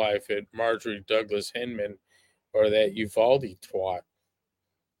short life at Marjorie Douglas Hinman or that Uvalde twat.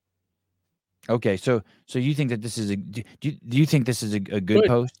 Okay, so you think that this is do you think this is a good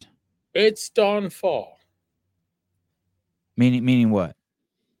post? It's downfall. Meaning what?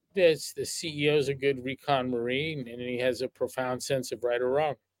 The CEO is a good recon Marine, and he has a profound sense of right or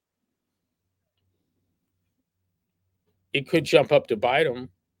wrong. It could jump up to bite him,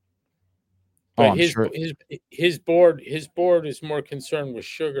 but his board is more concerned with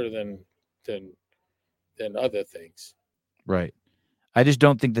sugar than other things. Right. I just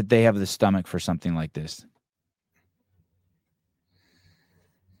don't think that they have the stomach for something like this.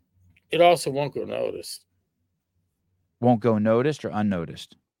 It also won't go noticed. Won't go noticed or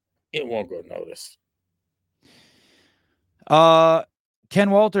unnoticed? It won't go noticed.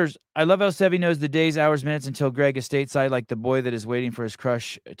 Ken Walters, I love how Sevy knows the days, hours, minutes until Greg is stateside, like the boy that is waiting for his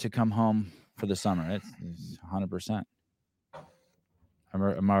crush to come home for the summer. It's 100%. I'm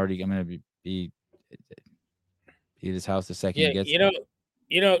going to be at his house the second he gets there.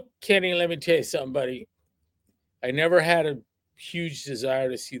 Kenny, let me tell you something, buddy. I never had a huge desire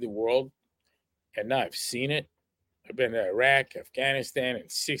to see the world, and now I've seen it. I've been to Iraq, Afghanistan,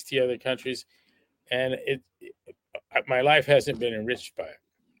 and 60 other countries, and my life hasn't been enriched by it.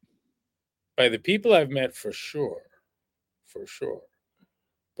 By the people I've met, for sure.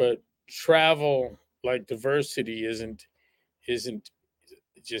 But travel, like diversity, isn't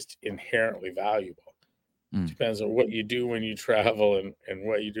just inherently valuable. It depends on what you do when you travel and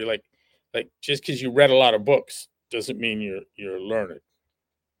what you do. Like just because you read a lot of books doesn't mean you're learned.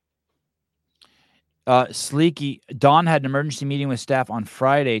 Sleeky, Don had an emergency meeting with staff on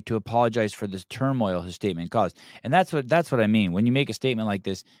Friday to apologize for the turmoil his statement caused. And that's what I mean. When you make a statement like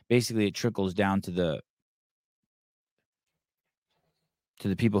this, basically it trickles down to the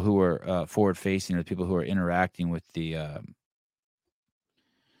people who are forward facing, or the people who are interacting with the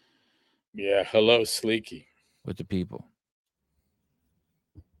hello, Sleeky. With the people.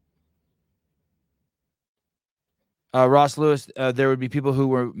 Ross Lewis, there would be people who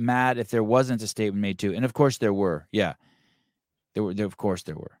were mad if there wasn't a statement made too. And of course there were. Yeah. Of course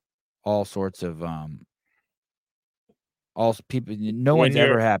there were. All sorts of all people, no one's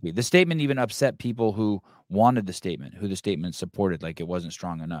ever happy. The statement even upset people who wanted the statement, who the statement supported, like it wasn't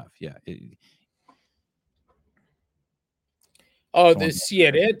strong enough. Yeah. Oh, the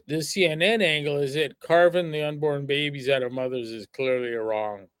CNN angle is it carving the unborn babies out of mothers is clearly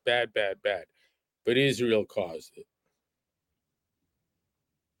wrong. Bad. But Israel caused it.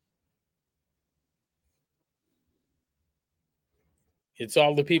 It's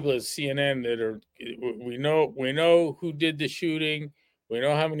all the people at CNN that are. We know who did the shooting. We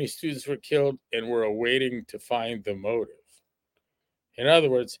know how many students were killed, and we're awaiting to find the motive. In other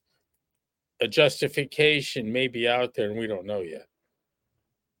words, a justification may be out there, and we don't know yet.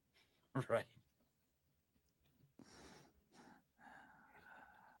 Right.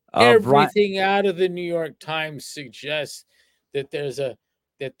 Everything out of the New York Times suggests that there's a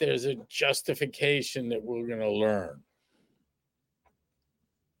justification that we're going to learn.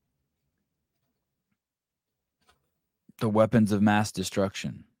 The weapons of mass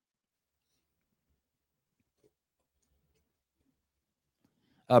destruction.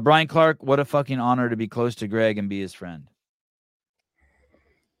 Brian Clark, what a fucking honor to be close to Greg and be his friend.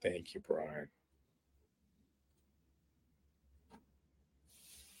 Thank you, Brian.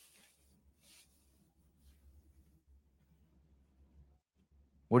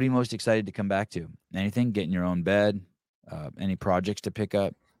 What are you most excited to come back to? Anything? Get in your own bed? Any projects to pick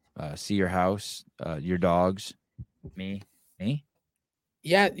up? See your house? Your dogs? Me?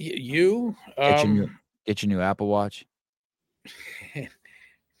 Yeah, you. Get your new Apple Watch.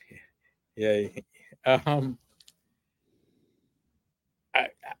 Yeah.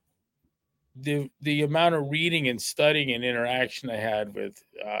 The amount of reading and studying and interaction I had with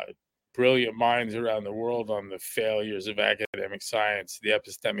brilliant minds around the world on the failures of academic science, the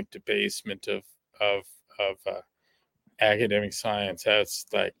epistemic debasement of academic science,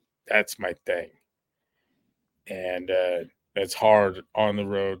 that's my thing. And it's hard on the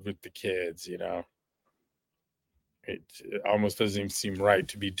road with the kids, you know. It almost doesn't even seem right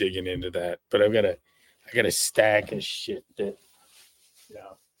to be digging into that. But I got a stack of shit that, you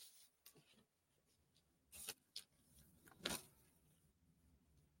know.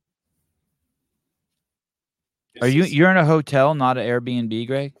 You're in a hotel, not an Airbnb,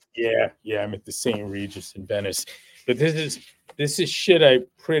 Greg? Yeah, I'm at the St. Regis in Venice. But this is shit I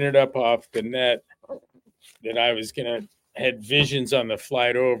printed up off the net that I was gonna had visions on the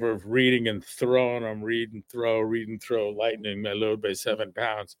flight over of reading and throwing them, read and throw, lightening my load by 7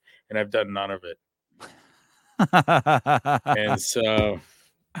 pounds, and I've done none of it. And so,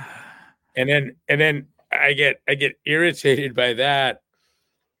 and then I get irritated by that,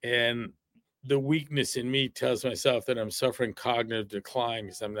 and the weakness in me tells myself that I'm suffering cognitive decline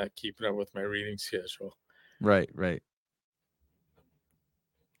because I'm not keeping up with my reading schedule. Right.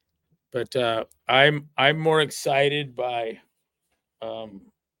 But I'm more excited by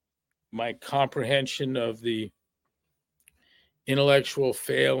my comprehension of the intellectual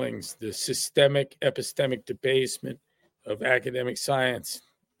failings, the systemic epistemic debasement of academic science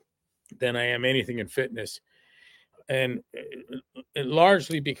than I am anything in fitness. And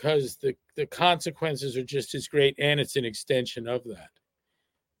largely because the consequences are just as great, and it's an extension of that.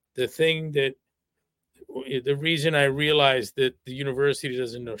 The reason I realized that the university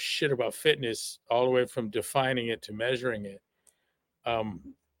doesn't know shit about fitness, all the way from defining it to measuring it,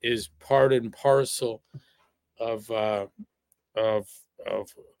 is part and parcel of the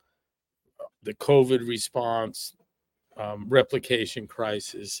COVID response, replication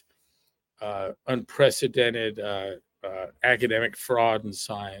crisis, unprecedented academic fraud in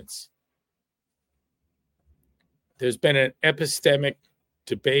science. There's been an epistemic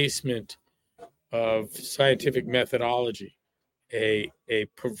debasement of scientific methodology, a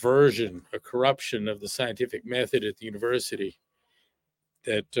perversion, a corruption of the scientific method at the university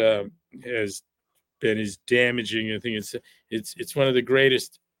that has been as damaging. I think it's one of the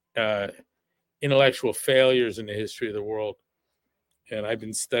greatest intellectual failures in the history of the world. And I've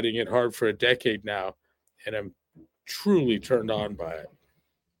been studying it hard for a decade now, and I'm truly turned on by it.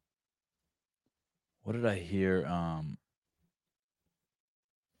 What did I hear?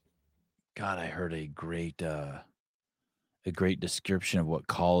 God, I heard a great description of what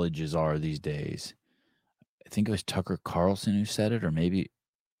colleges are these days. I think it was Tucker Carlson who said it, or maybe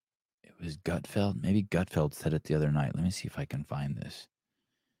it was Gutfeld. Maybe Gutfeld said it the other night. Let me see if I can find this.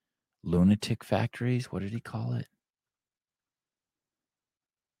 Lunatic factories? What did he call it?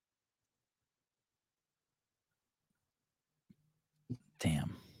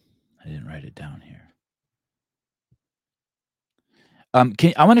 Damn, I didn't write it down here.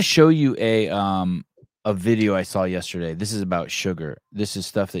 I want to show you a video I saw yesterday. This is about sugar. This is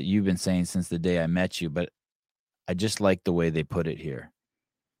stuff that you've been saying since the day I met you, but I just like the way they put it here.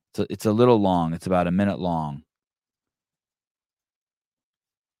 So it's a little long. It's about a minute long.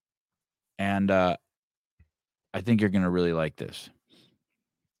 And I think you're going to really like this.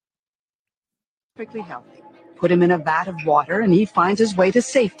 Perfectly healthy. Put him in a vat of water and he finds his way to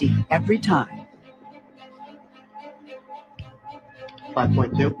safety every time.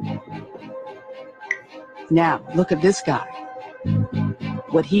 5.2. Now, look at this guy.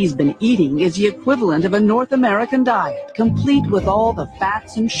 What he's been eating is the equivalent of a North American diet, complete with all the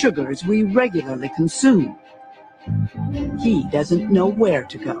fats and sugars we regularly consume. He doesn't know where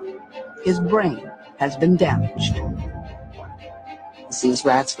to go. His brain has been damaged. These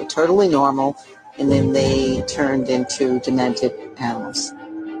rats were totally normal, and then they turned into demented animals.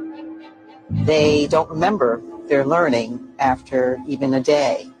 They don't remember their learning after even a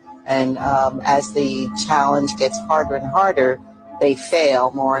day. And as the challenge gets harder and harder, they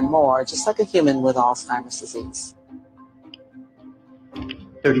fail more and more, just like a human with Alzheimer's disease.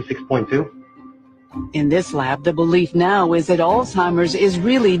 36.2. In this lab, the belief now is that Alzheimer's is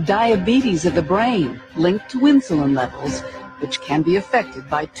really diabetes of the brain, linked to insulin levels, which can be affected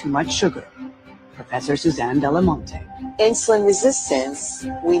by too much sugar. Professor Suzanne Delamonte. Insulin resistance,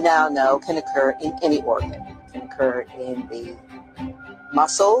 we now know, can occur in any organ. It can occur in the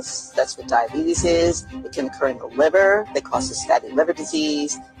muscles, that's what diabetes is. It can occur in the liver, that causes fatty liver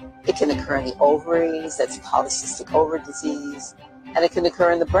disease. It can occur in the ovaries, that's polycystic ovary disease. And it can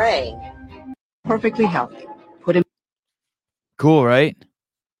occur in the brain. Perfectly healthy. Put him. Cool, right?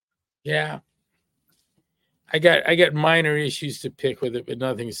 Yeah. I got minor issues to pick with it, but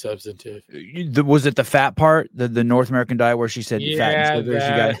nothing substantive. Was it the fat part, the North American diet where she said fat and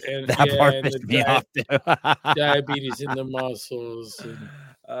sugar? That part pissed me off too. Diabetes in the muscles. And,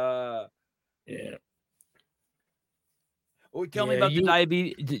 yeah. Well, tell me about the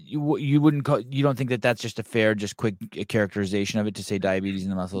diabetes. You wouldn't call. You don't think that that's just a fair, just quick characterization of it to say diabetes in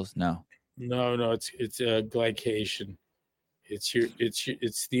the muscles? No. No. It's glycation. It's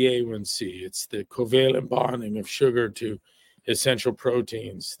the A1C. It's the covalent bonding of sugar to essential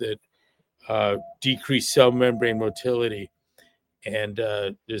proteins that decrease cell membrane motility. And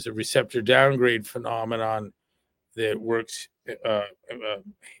there's a receptor downgrade phenomenon that works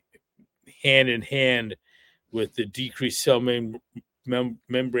hand in hand with the decreased cell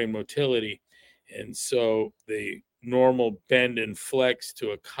membrane motility. And so the normal bend and flex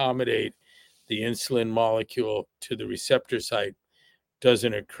to accommodate the insulin molecule to the receptor site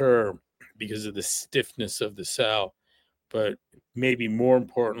doesn't occur because of the stiffness of the cell. But maybe more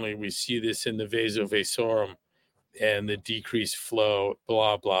importantly, we see this in the vasovasorum and the decreased flow,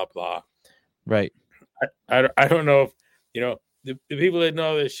 blah, blah, blah. Right. I don't know if, the people that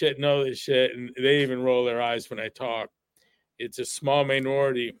know this shit, and they even roll their eyes when I talk. It's a small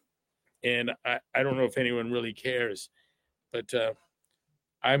minority, and I don't know if anyone really cares. But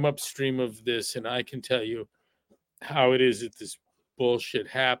I'm upstream of this, and I can tell you how it is that this bullshit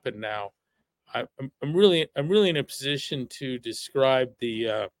happened now. I'm really in a position to describe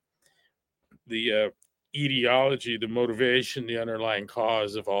the etiology, the motivation, the underlying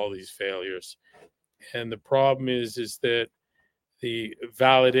cause of all these failures. And the problem is that the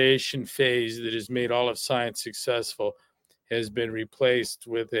validation phase that has made all of science successful has been replaced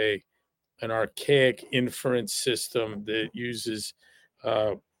with an archaic inference system that uses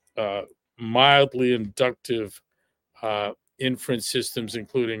mildly inductive inference systems,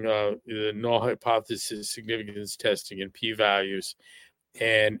 including the null hypothesis, significance testing, and p-values.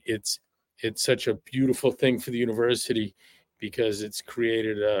 And it's such a beautiful thing for the university because it's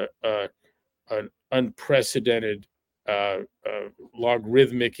created an unprecedented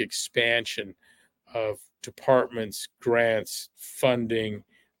logarithmic expansion of departments, grants, funding,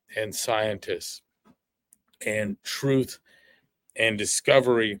 and scientists. And truth and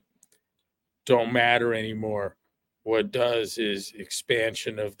discovery don't matter anymore. What does is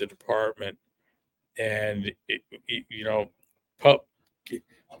expansion of the department, and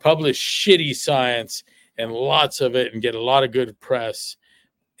publish shitty science and lots of it, and get a lot of good press,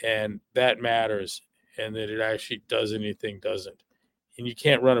 and that matters. And that it actually does anything doesn't. And you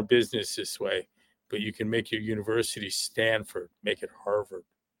can't run a business this way, but you can make your university Stanford, make it Harvard.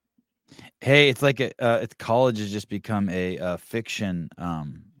 Hey, it's like college has just become a fiction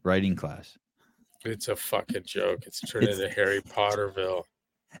writing class. It's a fucking joke. It's turned into Harry Potterville.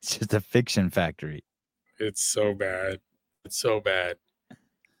 It's just a fiction factory. It's so bad. It's so bad.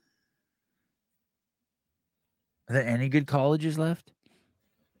 Are there any good colleges left?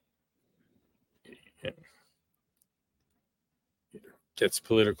 Yeah. It gets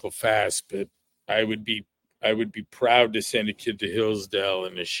political fast, but I would be proud to send a kid to Hillsdale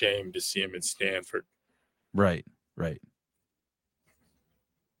and ashamed to see him at Stanford. Right.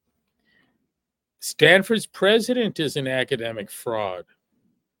 Stanford's president is an academic fraud.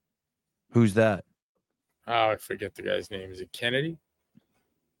 Who's that? I forget the guy's name. Is it Kennedy?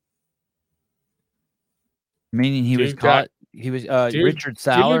 Meaning he was caught. He was Richard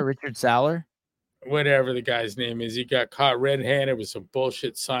Saller. Richard Saller. Whatever the guy's name is, he got caught red-handed with some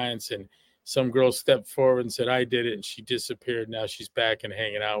bullshit science, and some girl stepped forward and said, "I did it," and she disappeared. Now she's back and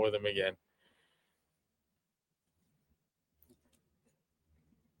hanging out with him again.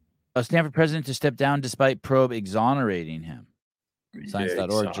 A Stanford president to step down despite probe exonerating him.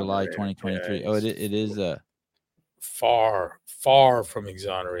 Science.org, July 2023. Yeah, it is far from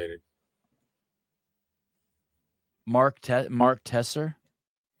exonerated. Mark Tesser?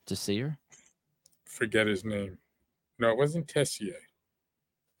 Tessier? Forget his name. No, it wasn't Tessier.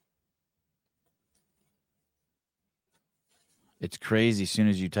 It's crazy. As soon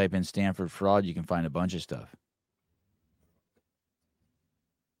as you type in Stanford fraud, you can find a bunch of stuff.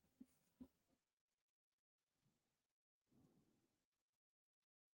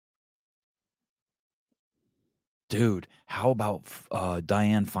 Dude, how about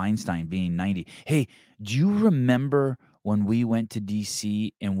Dianne Feinstein being 90? Hey, do you remember when we went to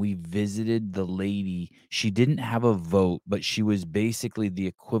D.C. and we visited the lady? She didn't have a vote, but she was basically the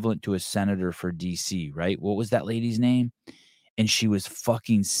equivalent to a senator for D.C., right? What was that lady's name? And she was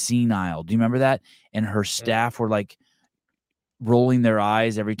fucking senile. Do you remember that? And her staff were like rolling their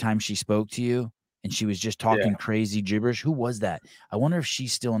eyes every time she spoke to you. And she was just talking crazy gibberish. Who was that? I wonder if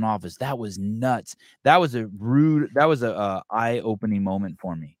she's still in office. That was nuts. That was a eye-opening moment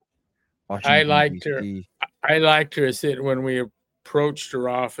for me. I liked her. I liked her. I said when we approached her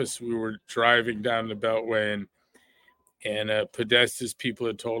office, we were driving down the Beltway, and Podesta's people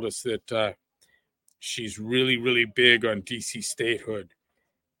had told us that she's really, really big on DC statehood.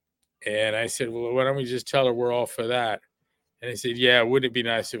 And I said, well, why don't we just tell her we're all for that? And I said, yeah, wouldn't it be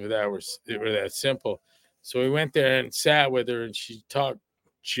nice if it were that simple? So we went there and sat with her, and she talked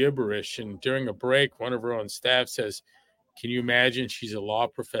gibberish. And during a break, one of her own staff says, can you imagine she's a law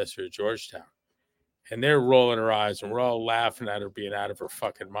professor at Georgetown? And they're rolling her eyes, and we're all laughing at her being out of her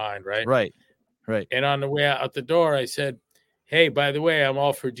fucking mind, right? Right. And on the way out the door, I said, hey, by the way, I'm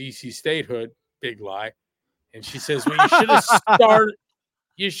all for DC statehood. Big lie. And she says, well,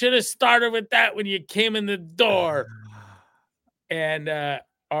 you should have started with that when you came in the door. And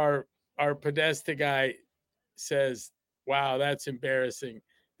our Podesta guy says, wow, that's embarrassing.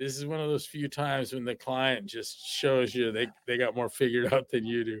 This is one of those few times when the client just shows you they got more figured out than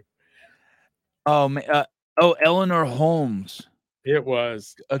you do. Eleanor Holmes. It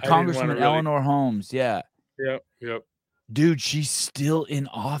was Congresswoman Eleanor Holmes. Yeah. Yep. Dude, she's still in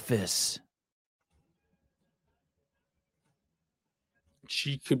office.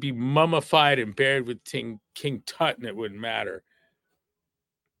 She could be mummified and buried with King Tut, and it wouldn't matter.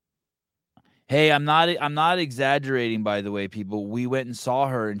 Hey, I'm not exaggerating, by the way, people. We went and saw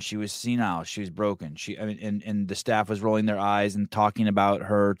her, and she was senile. She was broken. And the staff was rolling their eyes and talking about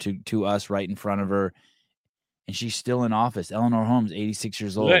her to us right in front of her. And she's still in office. Eleanor Holmes, 86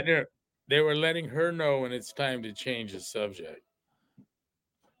 years old. They were letting her know when it's time to change the subject.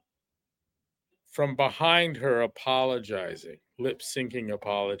 From behind her, apologizing, lip-syncing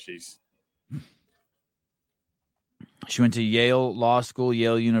apologies. She went to Yale Law School,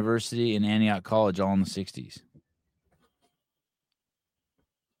 Yale University, and Antioch College, all in the 60s.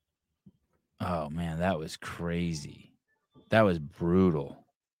 Oh, man, that was crazy. That was brutal.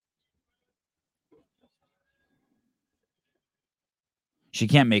 She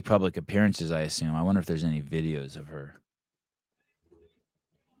can't make public appearances, I assume. I wonder if there's any videos of her.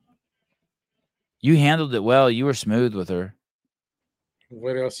 You handled it well. You were smooth with her.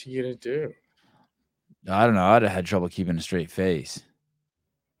 What else are you going to do? I don't know. I'd have had trouble keeping a straight face.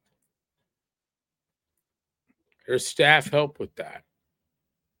 Her staff helped with that.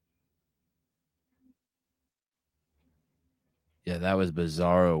 Yeah, that was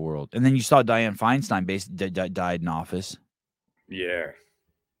bizarro world. And then you saw Dianne Feinstein died in office. Yeah.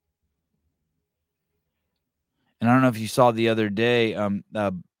 And I don't know if you saw the other day,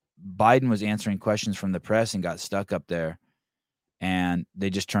 Biden was answering questions from the press and got stuck up there. And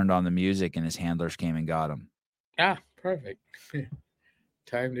they just turned on the music, and his handlers came and got him. Ah, perfect.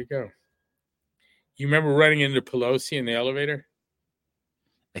 Time to go. You remember running into Pelosi in the elevator?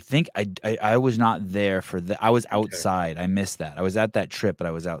 I think I was not there for that. I was outside. Okay. I missed that. I was at that trip, but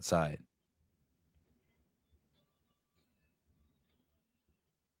I was outside.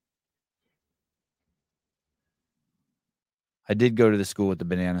 I did go to the school with the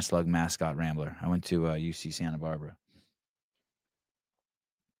banana slug mascot Rambler. I went to UC Santa Barbara.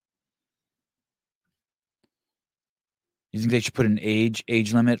 You think they should put an age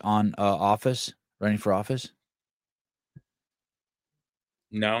limit on running for office?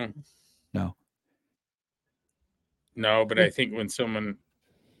 No. No, but I think when someone,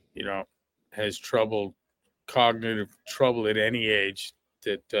 has cognitive trouble at any age,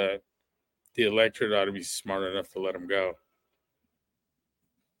 that the electorate ought to be smart enough to let them go.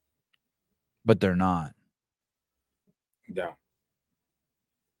 But they're not. No.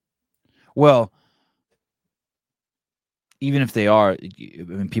 Well, even if they are, I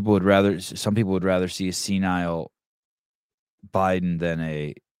mean, some people would rather see a senile Biden than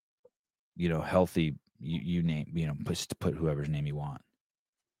a, healthy, you name, put whoever's name you want.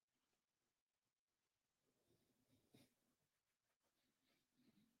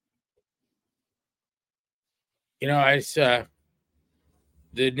 It's the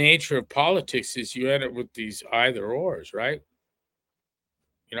nature of politics is you end up with these either ors, right?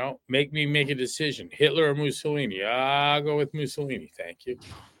 Make me make a decision. Hitler or Mussolini? I'll go with Mussolini. Thank you.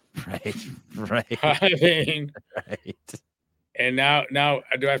 Right. I mean, right. And now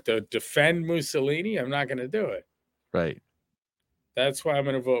do I have to defend Mussolini? I'm not going to do it. Right. That's why I'm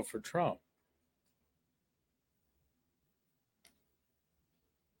going to vote for Trump.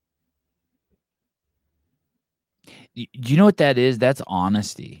 You know what that is? That's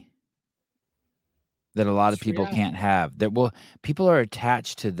honesty. That a lot of people reality. can't have. People are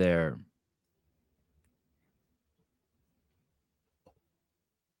attached to their.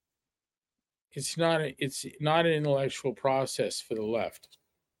 It's not an intellectual process for the left.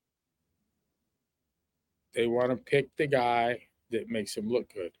 They want to pick the guy that makes them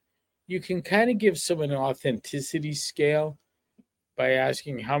look good. You can kind of give someone an authenticity scale by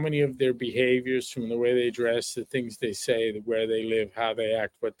asking how many of their behaviors, from the way they dress, the things they say, where they live, how they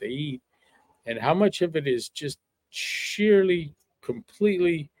act, what they eat, and how much of it is just sheerly,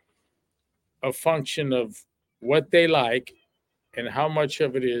 completely a function of what they like, and how much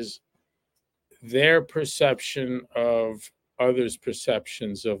of it is their perception of others'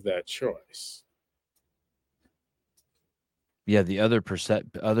 perceptions of that choice. Yeah, the other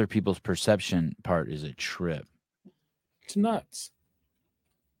people's perception part is a trip. It's nuts.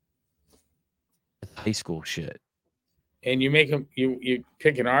 High school shit. And you make them, you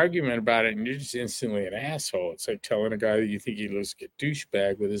pick an argument about it, and you're just instantly an asshole. It's like telling a guy that you think he looks like a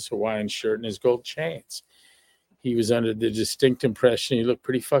douchebag with his Hawaiian shirt and his gold chains. He was under the distinct impression he looked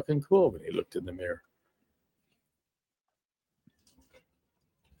pretty fucking cool when he looked in the mirror.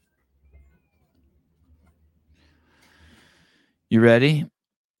 You ready?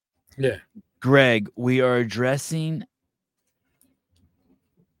 Yeah. Greg, we are addressing,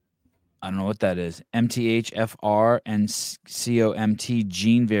 I don't know what that is, MTHFR and COMT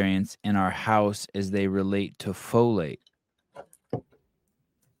gene variants in our house as they relate to folate,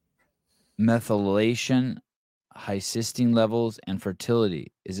 methylation, high cysteine levels, and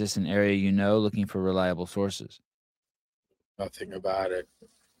fertility. Is this an area looking for reliable sources? Nothing about it.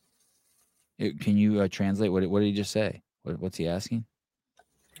 Can you translate? What did he just say? What's he asking?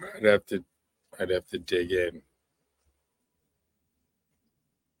 I'd have to dig in.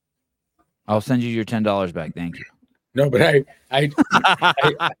 I'll send you your $10 back. Thank you. No, but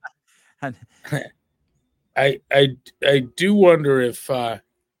I do wonder if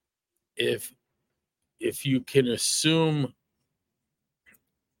you can assume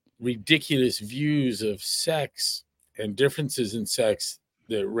ridiculous views of sex and differences in sex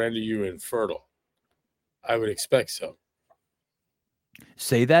that render you infertile. I would expect so.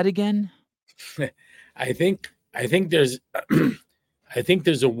 Say that again. I think there's I think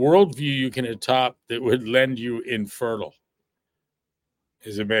there's a worldview you can adopt that would lend you infertile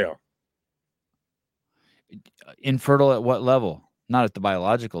as a male. Infertile at what level? Not at the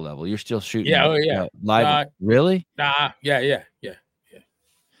biological level. You're still shooting. Yeah. Live. Really? Nah. Yeah.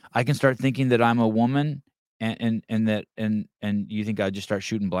 I can start thinking that I'm a woman, and you think I'd just start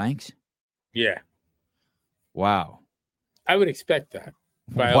shooting blanks? Yeah. Wow. I would expect that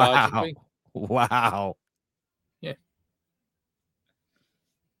biologically. Wow. Yeah.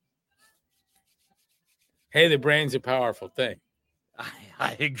 Hey, the brain's a powerful thing.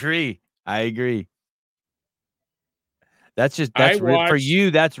 I agree. That's for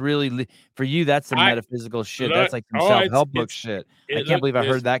you. That's really for you. That's some metaphysical shit. That's like some self-help book shit. I can't believe I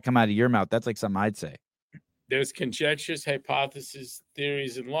heard that come out of your mouth. That's like something I'd say. There's conjectures, hypotheses,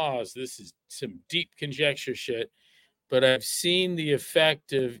 theories, and laws. This is some deep conjecture shit. But I've seen the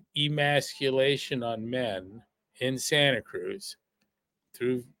effect of emasculation on men in Santa Cruz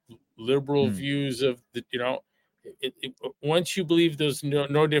through liberal views of the, once you believe there's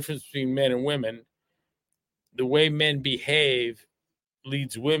no difference between men and women, the way men behave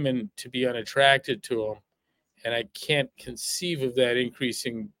leads women to be unattracted to them. And I can't conceive of that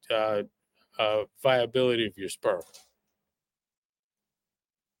increasing viability of your sperm.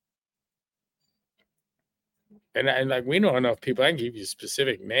 And like, we know enough people. I can give you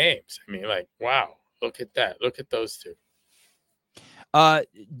specific names. I mean, like, wow, look at that. Look at those two.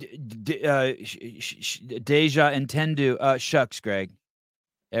 Deja and Tendu. Shucks, Greg.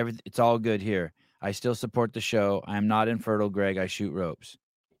 It's all good here. I still support the show. I am not infertile, Greg. I shoot ropes.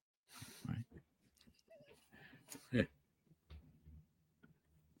 Right. Yeah.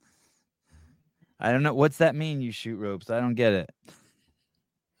 I don't know. What's that mean, you shoot ropes? I don't get it.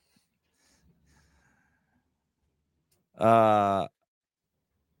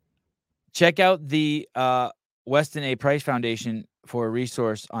 Check out the Weston A. Price Foundation for a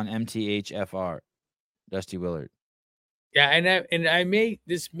resource on MTHFR. Dusty Willard. Yeah, and I made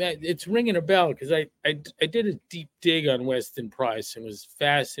this. It's ringing a bell because I did a deep dig on Weston Price and was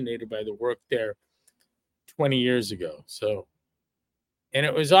fascinated by the work there 20 years ago. So, and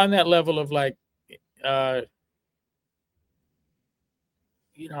it was on that level of like, like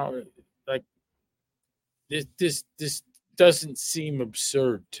this doesn't seem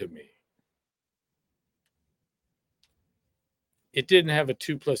absurd to me. It didn't have a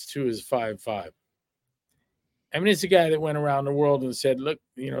 2 + 2 is 5. I mean, it's a guy that went around the world and said, look,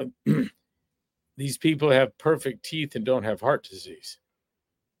 these people have perfect teeth and don't have heart disease.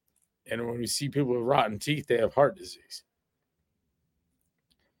 And when we see people with rotten teeth, they have heart disease.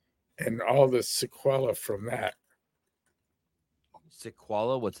 And all the sequela from that.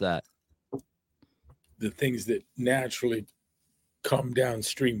 Sequela? What's that? The things that naturally come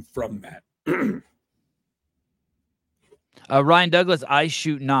downstream from that. Ryan Douglas, I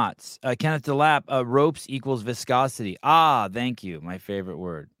shoot knots. Kenneth DeLapp, ropes equals viscosity. Ah, thank you. My favorite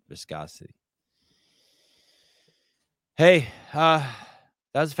word, viscosity. Hey, that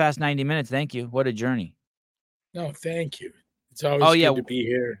was a fast 90 minutes. Thank you. What a journey. No, thank you. It's always good to be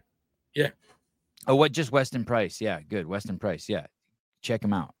here. Yeah. Oh, what? Just Weston Price. Yeah, good. Weston Price. Yeah. Check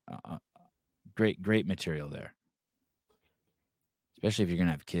him out. Great material there. Especially if you're going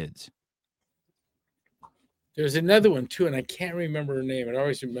to have kids. There's another one, too, and I can't remember her name. I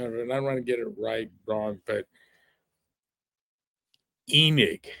always remember it, and I don't want to get it right, wrong, but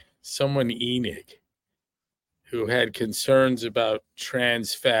Enig, who had concerns about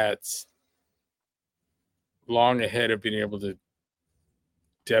trans fats long ahead of being able to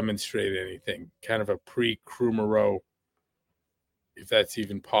demonstrate anything, kind of a pre-Krumero, if that's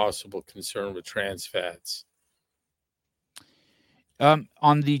even possible, concern with trans fats.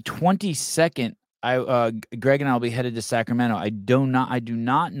 On the 22nd, Greg and I will be headed to Sacramento. I do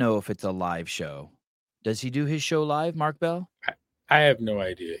not know if it's a live show. Does he do his show live, Mark Bell? I have no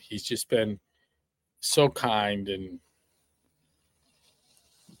idea. He's just been so kind, and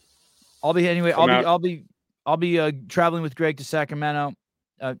I'll be traveling with Greg to Sacramento,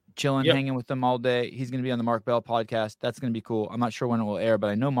 chilling, hanging with them all day. He's going to be on the Mark Bell podcast. That's going to be cool. I'm not sure when it will air, but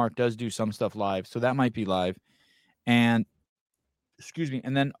I know Mark does do some stuff live, so that might be live. And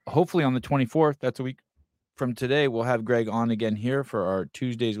and then hopefully on the 24th, that's a week from today, we'll have Greg on again here for our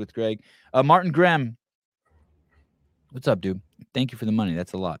Tuesdays with Greg. Martin Graham, what's up, dude? Thank you for the money.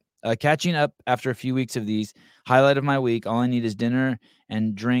 That's a lot. Catching up after a few weeks of these. Highlight of my week. All I need is dinner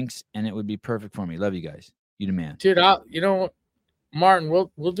and drinks, and it would be perfect for me. Love you guys. You the man. Dude, Martin,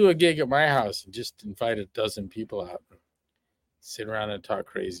 we'll do a gig at my house and just invite a dozen people out. Sit around and talk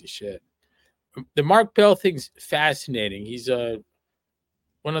crazy shit. The Mark Bell thing's fascinating. He's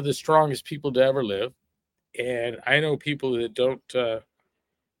one of the strongest people to ever live. And I know people that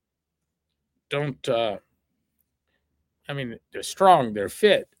I mean, they're strong, they're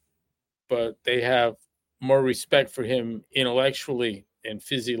fit, but they have more respect for him intellectually and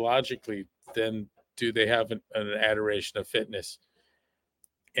physiologically than do they have an adoration of fitness.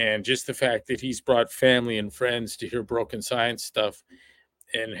 And just the fact that he's brought family and friends to hear Broken Science stuff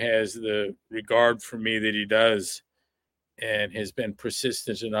and has the regard for me that he does and has been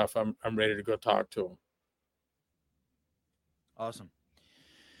persistent enough, I'm ready to go talk to him. Awesome.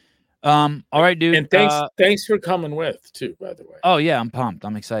 All right, dude. And thanks for coming with too, by the way. Oh yeah, I'm pumped.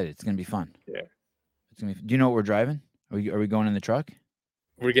 I'm excited. It's gonna be fun. Yeah. It's gonna be. Do you know what we're driving? Are we going in the truck?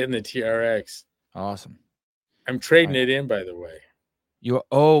 We're getting the TRX. Awesome. I'm trading it in, by the way.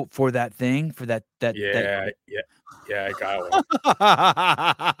 For that thing? For that Yeah, I got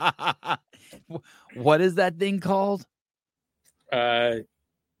one. What is that thing called? Did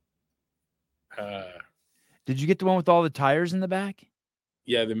you get the one with all the tires in the back?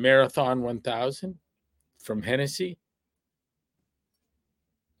 Yeah, the Marathon 1000 from Hennessy.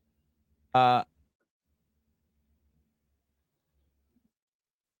 You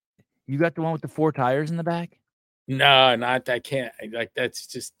got the one with the 4 tires in the back? No, I can't. That's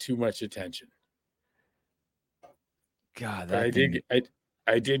just too much attention. God, I did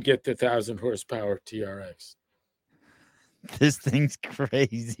get the 1,000 horsepower TRX. This thing's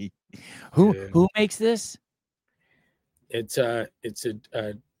crazy. Who makes this? It's a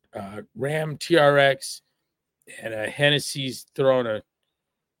Ram TRX, and a Hennessy's thrown a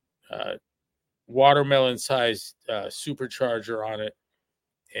watermelon-sized supercharger on it,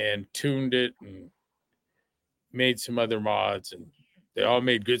 and tuned it, and made some other mods, and they all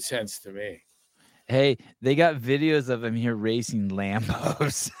made good sense to me. Hey, they got videos of him here racing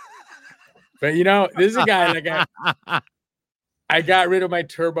Lambos. But this is a guy like I got rid of my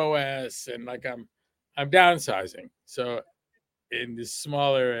Turbo S, and like I'm downsizing, so in the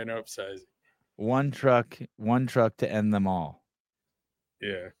smaller and upsizing. One truck to end them all.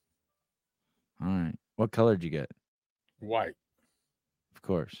 Yeah. All right. What color did you get? White. Of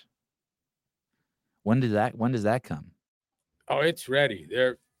course. When does that come? Oh, it's ready.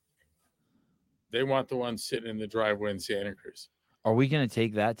 They want the one sitting in the driveway in Santa Cruz. Are we going to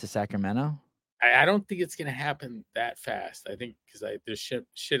take that to Sacramento? I don't think it's going to happen that fast. I think because there's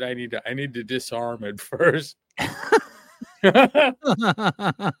shit I need to disarm it first.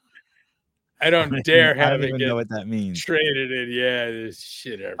 I don't dare have it get know what that means. Traded in. Yeah, there's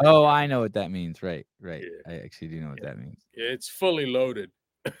shit everywhere. Oh, I know what that means. Right. Yeah. I actually do know what that means. It's fully loaded.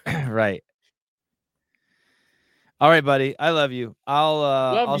 Right. All right, buddy. I love you.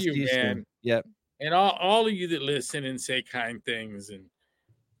 I'll you, see you man. soon. Yep. And all of you that listen and say kind things, and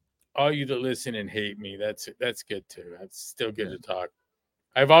all you that listen and hate me, that's good too. That's still good to talk.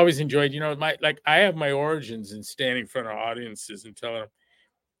 I've always enjoyed, I have my origins in standing in front of audiences and telling them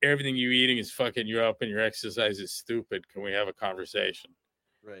everything you eating is fucking you up and your exercise is stupid. Can we have a conversation?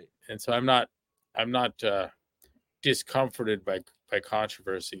 Right. And so I'm not discomforted by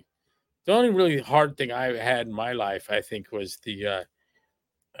controversy. The only really hard thing I had in my life, I think, was the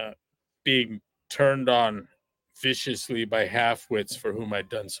being turned on viciously by half-wits for whom I'd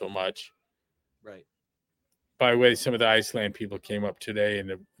done so much. Right. By the way, some of the Iceland people came up today,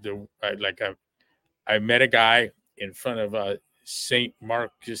 and I met a guy in front of St.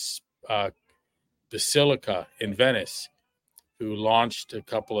 Marcus Basilica in Venice who launched a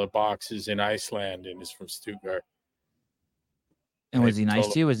couple of boxes in Iceland and is from Stuttgart. And was he nice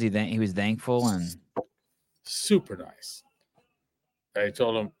to you? Was he was thankful and super nice? I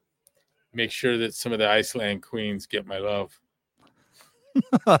told him, make sure that some of the Iceland queens get my love.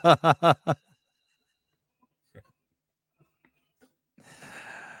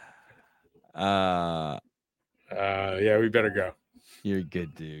 Yeah, we better go. You're a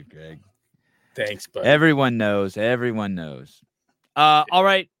good dude, Greg. Thanks, buddy. Everyone knows. All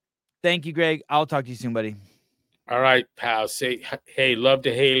right. Thank you, Greg. I'll talk to you soon, buddy. All right, pal. Say hey, love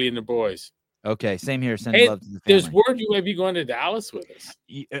to Haley and the boys. Okay, same here. Send love to the family. There's word you might be going to Dallas with us.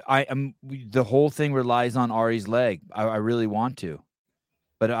 I am. The whole thing relies on Ari's leg. I really want to,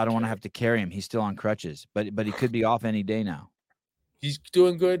 but I don't want to have to carry him. He's still on crutches, but he could be off any day now. He's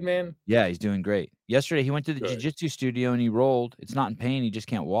doing good, man. Yeah, he's doing great. Yesterday, he went to the jiu-jitsu studio and he rolled. It's not in pain. He just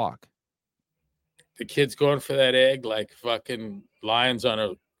can't walk. The kid's going for that egg like fucking lions on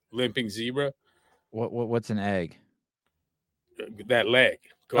a limping zebra. What's an egg? That leg.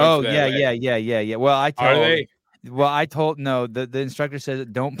 Oh, yeah. Well, I told no. The instructor says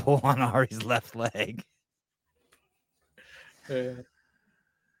don't pull on Ari's left leg.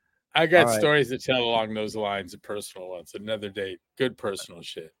 I got stories to tell along those lines, of personal ones. Another day. Good personal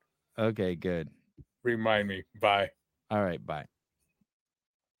shit. Okay, good. Remind me. Bye. All right, bye.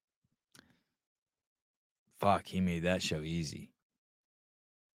 Fuck, he made that show easy.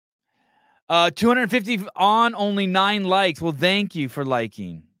 250 on, only 9 likes. Well, thank you for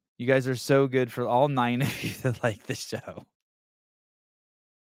liking. You guys are so good for all 9 of you that like the show.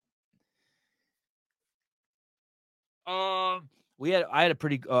 I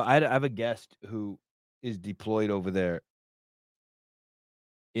have a guest who is deployed over there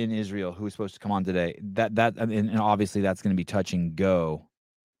in Israel who was supposed to come on today. And obviously that's going to be touch and go.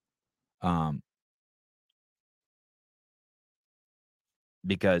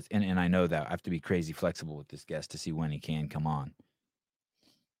 Because and I know that I have to be crazy flexible with this guest to see when he can come on.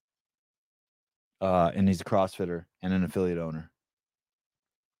 And he's a CrossFitter and an affiliate owner.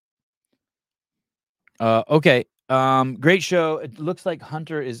 Okay. Great show. It looks like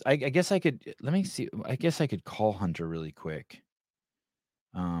Hunter is. I guess I could. Let me see. I guess I could call Hunter really quick.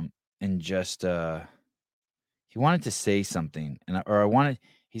 And just he wanted to say something,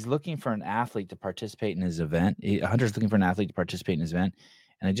 he's looking for an athlete to participate in his event. Hunter's looking for an athlete to participate in his event,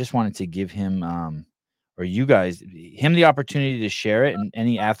 and I just wanted to give him, or you guys, him the opportunity to share it, and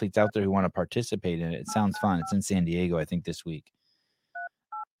any athletes out there who want to participate in it. It sounds fun. It's in San Diego, I think, this week.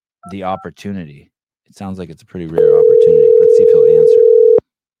 The opportunity. It sounds like it's a pretty rare opportunity. Let's see if he'll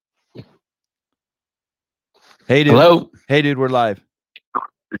answer. Hey, dude. Hello. Hey, dude. We're live.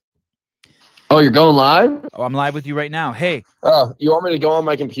 Oh, you're going live? Oh, I'm live with you right now. Hey. Oh, you want me to go on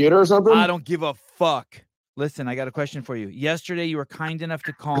my computer or something? I don't give a fuck. Listen, I got a question for you. Yesterday, you were kind enough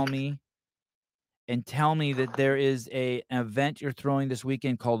to call me and tell me that there is an event you're throwing this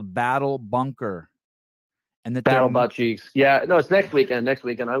weekend called Battle Bunker. And that Battle Butt Cheeks. Yeah, no, it's next weekend.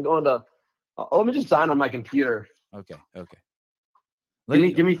 I'm going to. Let me just sign on my computer. Okay.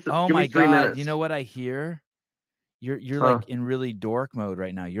 Give me 3 minutes. You know what I hear? You're like in really dork mode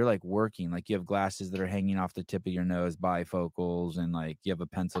right now. You're like working, like you have glasses that are hanging off the tip of your nose, bifocals, and like you have a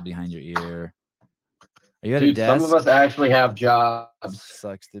pencil behind your ear. Are you at a desk? Some of us actually have jobs.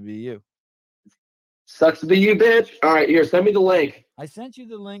 Sucks to be you. Sucks to be you, bitch. All right, here, send me the link. I sent you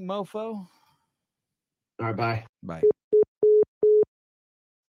the link, mofo. All right, bye. Bye.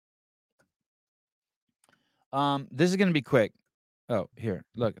 This is gonna be quick. Oh, here,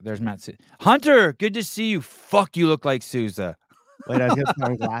 look, there's Matt. Hunter, good to see you. Fuck, you look like Sousa. Wait, I was gonna put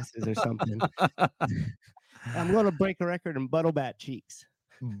on glasses or something. I'm gonna break a record in Buttlebat Cheeks.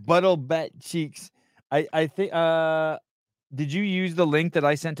 Buttlebat Cheeks. I think. Did you use the link that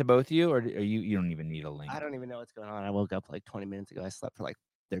I sent to both of you, or are you don't even need a link? I don't even know what's going on. I woke up like 20 minutes ago. I slept for like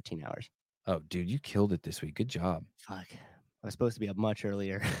 13 hours. Oh, dude, you killed it this week. Good job. Fuck. I was supposed to be up much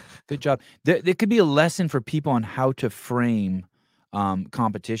earlier. Good job. There could be a lesson for people on how to frame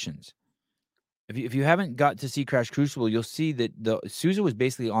competitions. If you haven't got to see Crash Crucible, you'll see that Sousa was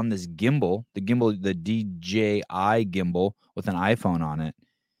basically on this gimbal, the DJI gimbal with an iPhone on it,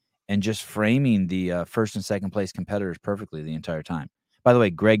 and just framing the first and second place competitors perfectly the entire time. By the way,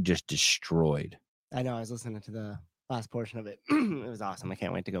 Greg just destroyed. I know. I was listening to the last portion of it. It was awesome. I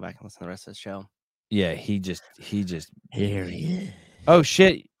can't wait to go back and listen to the rest of the show. Yeah, he just Here he is. Oh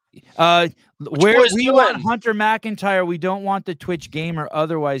shit. Where we want Hunter McIntyre, we don't want the Twitch gamer,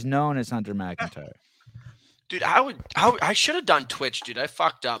 otherwise known as Hunter McIntyre. Dude, I should have done Twitch, dude. I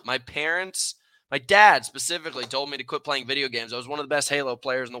fucked up. My dad specifically told me to quit playing video games. I was one of the best Halo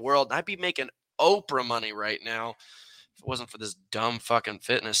players in the world. I'd be making Oprah money right now if it wasn't for this dumb fucking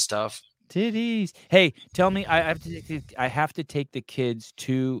fitness stuff. Titties. Hey, tell me, I have to take the kids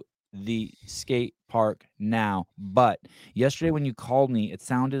to the skate park now. But yesterday when you called me, it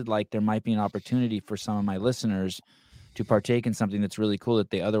sounded like there might be an opportunity for some of my listeners to partake in something that's really cool that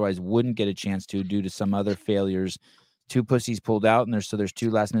they otherwise wouldn't get a chance to due to some other failures. 2 pussies pulled out, and there's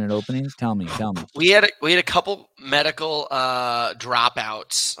 2 last minute openings. Tell me. We had a couple medical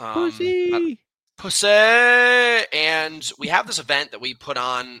dropouts. Pussy, and we have this event that we put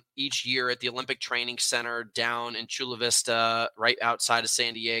on each year at the Olympic Training Center down in Chula Vista, right outside of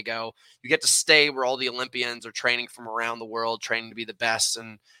San Diego. You get to stay where all the Olympians are training from around the world, training to be the best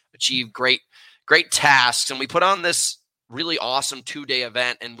and achieve great tasks. And we put on this really awesome 2-day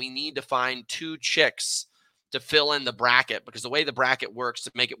event, and we need to find 2 chicks to fill in the bracket, because the way the bracket works,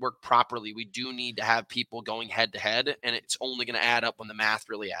 to make it work properly, we do need to have people going head to head, and it's only going to add up when the math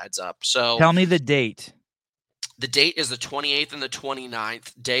really adds up. So tell me the date. The date is the 28th and the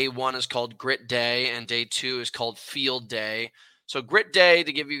 29th. Day 1 is called Grit Day, and day 2 is called Field Day. So Grit Day,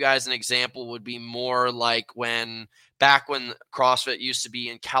 to give you guys an example, would be more like back when CrossFit used to be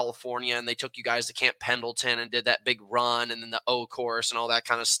in California, and they took you guys to Camp Pendleton and did that big run, and then the O course and all that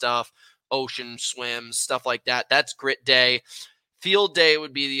kind of stuff. Ocean swims, stuff like that. That's Grit Day. Field Day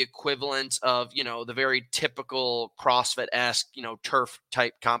would be the equivalent of, the very typical CrossFit-esque, turf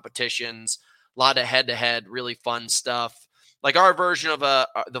type competitions. A lot of head-to-head, really fun stuff. Like our version of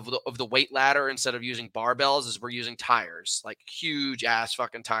the weight ladder, instead of using barbells, is we're using tires, like huge ass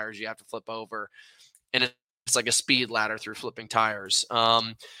fucking tires you have to flip over, and it's like a speed ladder through flipping tires.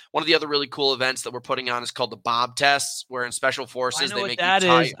 One of the other really cool events that we're putting on is called the Bob Test, where in Special Forces they make you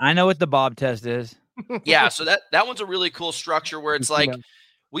tie. I know what the Bob Test is. Yeah, so that one's a really cool structure where it's like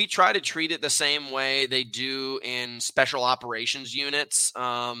we try to treat it the same way they do in special operations units,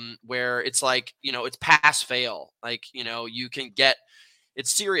 where it's like, it's pass fail. Like, you can get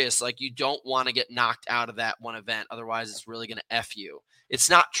it's serious. Like, you don't want to get knocked out of that one event. Otherwise, it's really going to F you. It's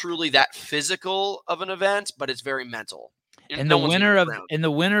not truly that physical of an event, but it's very mental. And the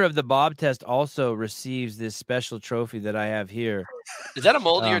winner of the Bob Test also receives this special trophy that I have here. Is that a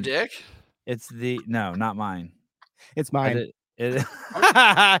mold of your dick? It's no, not mine. It's mine.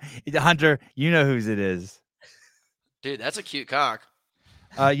 Hunter, you know whose it is. Dude, that's a cute cock.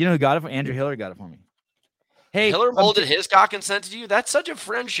 You know who got it? Andrew Hiller got it for me. Hey, Hiller molded his cock and sent it to you? That's such a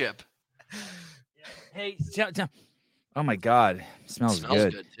friendship. Hey, oh my God, it smells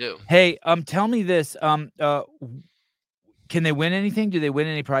good too. Hey, tell me this. Can they win anything? Do they win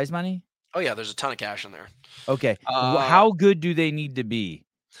any prize money? Oh yeah, there's a ton of cash in there. Okay, how good do they need to be?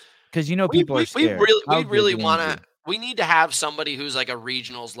 because people are scared. We really want to. We need to have somebody who's like a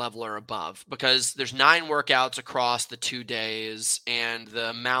regionals level or above, because there's 9 workouts across the 2 days, and the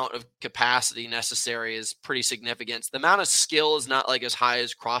amount of capacity necessary is pretty significant. The amount of skill is not like as high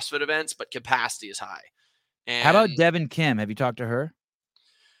as CrossFit events, but capacity is high. And how about Devin Kim? Have you talked to her?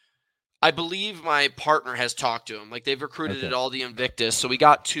 I believe my partner has talked to him. Like, they've recruited at all the Invictus. So we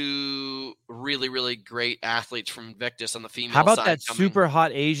got 2 really, really great athletes from Invictus on the female side. How about that super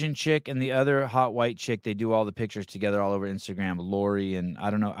hot Asian chick and the other hot white chick? They do all the pictures together all over Instagram. Lori and I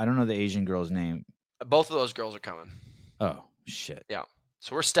don't know the Asian girl's name. Both of those girls are coming. Oh, shit. Yeah.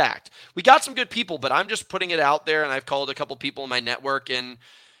 So we're stacked. We got some good people, but I'm just putting it out there, and I've called a couple people in my network, and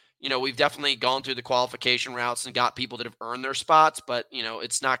we've definitely gone through the qualification routes and got people that have earned their spots, but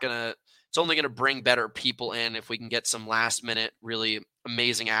it's only going to bring better people in if we can get some last minute, really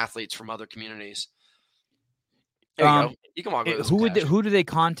amazing athletes from other communities. There you go. You can walk away with who do they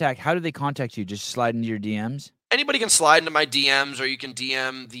contact? How do they contact you? Just slide into your DMs? Anybody can slide into my DMs, or you can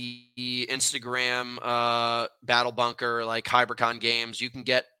DM the Instagram Battle Bunker, like Hypercon Games. You can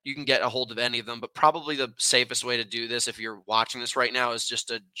get a hold of any of them, but probably the safest way to do this, if you're watching this right now, is just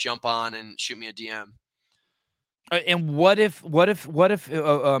to jump on and shoot me a DM. And what about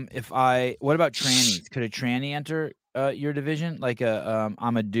trannies? Could a tranny enter your division? Like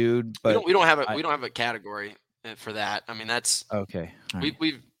I'm a dude, but we don't have a category for that. I mean, that's okay. Right.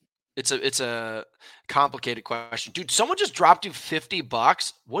 It's a complicated question, dude. Someone just dropped you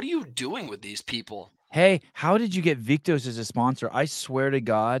 $50. What are you doing with these people? Hey, how did you get Victos as a sponsor? I swear to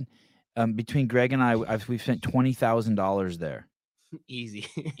God, between Greg and we've spent $20,000 there.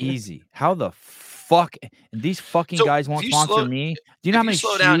 Easy. How the fuck? And these fucking guys won't sponsor me. Do you know how many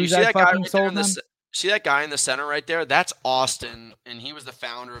shoes I fucking sold them? See that guy in the center right there? That's Austin, and he was the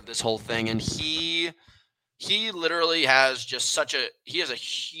founder of this whole thing. And he literally has just he has a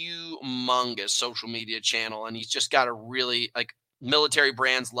humongous social media channel, and he's just got a really, like, military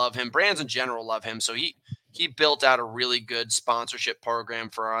brands love him. Brands in general love him. So he built out a really good sponsorship program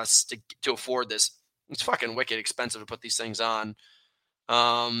for us to afford this. It's fucking wicked expensive to put these things on.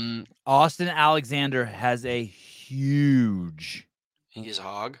 Austin Alexander has a huge. He's a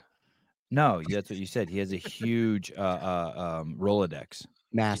hog. No, that's what you said. He has a huge Rolodex.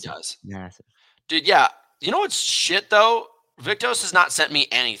 Massive. He does. Massive. Dude, yeah. You know what's shit though? Victos has not sent me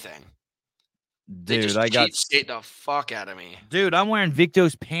anything. They Dude, just cheat skate the fuck out of me. Dude, I'm wearing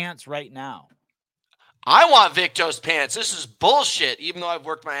Victos pants right now. I want Victos pants. This is bullshit, even though I've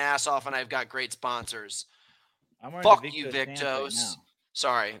worked my ass off and I've got great sponsors. Fuck you, Victos. Right,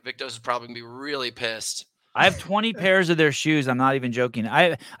 sorry, Victos is probably going to be really pissed. I have 20 pairs of their shoes. I'm not even joking.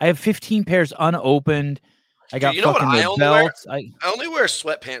 I have 15 pairs unopened. I got fucking belts. I only wear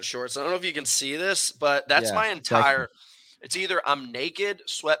sweatpants shorts. I don't know if you can see this, but that's my entire... It's either I'm naked,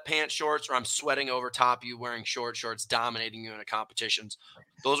 sweatpants shorts, or I'm sweating over top you wearing shorts, dominating you in a competitions.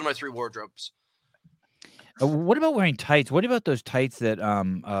 Those are my 3 wardrobes. What about wearing tights? What about those tights that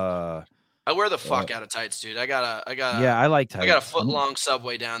I wear the fuck out of tights, dude. I got I like tights. I got a foot-long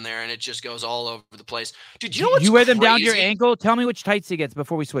Subway down there, and it just goes all over the place. Dude, you know what's You wear them crazy? down to your ankle? Tell me which tights he gets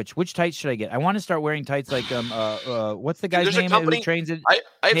before we switch. Which tights should I get? I want to start wearing tights like what's the guy's name who trains at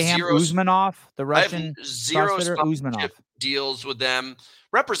Uzmanov, the Russian CrossFitter Uzmanov. Deals with them.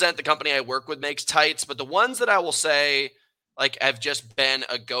 Represent the company I work with makes tights, but the ones that I will say like have just been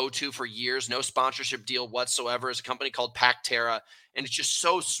a go-to for years, no sponsorship deal whatsoever, is a company called Pactera, and it's just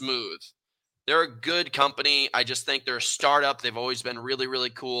so smooth. They're a good company. I just think they're a startup. They've always been really, really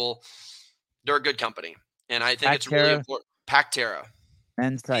cool. They're a good company. And I think it's really important. Pactera.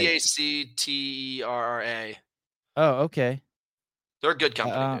 Men's tights. Pactera. Oh, okay. They're a good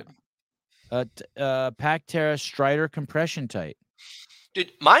company, dude. Pactera Strider compression tight.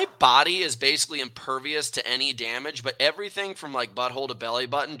 Dude, my body is basically impervious to any damage, but everything from like butthole to belly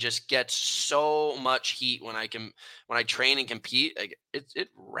button just gets so much heat when I train and compete. Like, it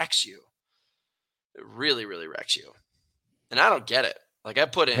wrecks you. It really, really wrecks you. And I don't get it. Like, I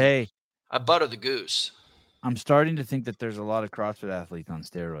butter the goose. I'm starting to think that there's a lot of CrossFit athletes on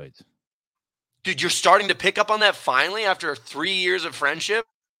steroids. Dude, you're starting to pick up on that finally after 3 years of friendship?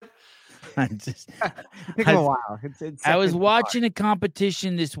 A while. I was watching a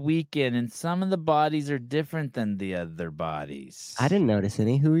competition this weekend, and some of the bodies are different than the other bodies. I didn't notice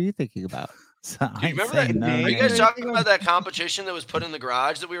any. Who are you thinking about? So do you remember that? Are you guys talking about that competition that was put in the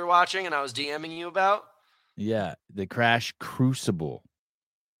garage that we were watching and I was DMing you about? Yeah, the Crash Crucible.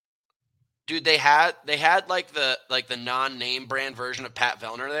 Dude, they had like the non-name brand version of Pat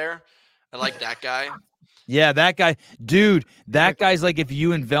Vellner there. I like that guy. Yeah, that guy. Dude, that guy's like if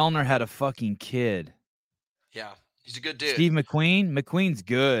you and Vellner had a fucking kid. Yeah. He's a good dude. Steve McQueen. McQueen's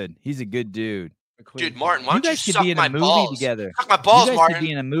good. He's a good dude. Dude, Martin, why You don't you guys could suck be in my a movie balls? together. Suck my You balls, guys Martin. could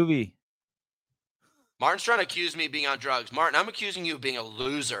be in a movie. Martin's trying to accuse me of being on drugs. Martin, I'm accusing you of being a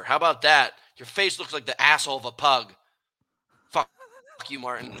loser. How about that? Your face looks like the asshole of a pug. Fuck you,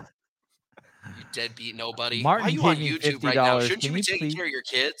 Martin. You deadbeat nobody. Martin Why are you gave on me YouTube right now? $50. Shouldn't you Can be you taking please- care of your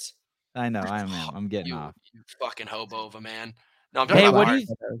kids? I know. I am. I'm getting You, off. you fucking hobo of a man. No, I'm talking Hey, about what do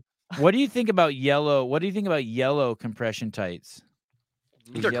Martin. what do you think about yellow? What do you think about yellow compression tights?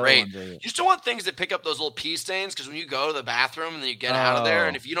 These They're yellow great. ones are- You still want things that pick up those little pee stains because when you go to the bathroom and then you get out of there,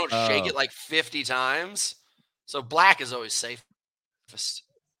 and if you don't shake it like 50 times, so black is always safest.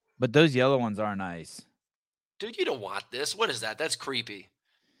 But those yellow ones are nice. Dude, you don't want this. What is that? That's creepy.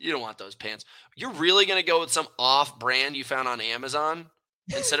 You don't want those pants. You're really gonna go with some off brand you found on Amazon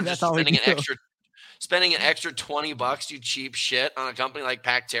instead of just spending an extra $20, you cheap shit, on a company like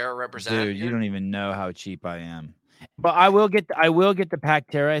Pactera represent. Dude, you don't even know how cheap I am. But I will get the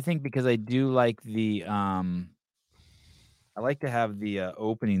Pactera, I think, because I do like the I like to have the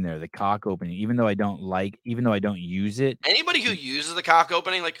opening there, the cock opening, even though I don't use it. Anybody who uses the cock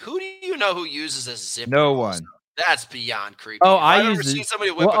opening, like who do you know who uses a zipper? No also? one. That's beyond creepy. Oh, If I I've use ever it. seen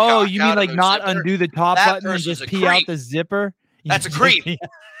somebody whip a Well, cock you out mean of like a not zipper, undo the top that button and person's just a pee out creep. the zipper? That's a just creep. pee-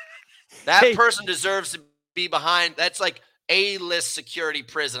 That Hey. person deserves to be behind. That's like A-list security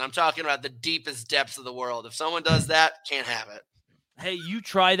prison. I'm talking about the deepest depths of the world. If someone does that, can't have it. Hey, you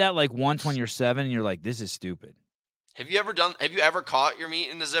try that like once when you're 7 and you're like, this is stupid. Have you ever caught your meat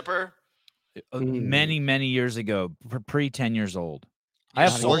in the zipper? Many years ago, pre 10 years old. I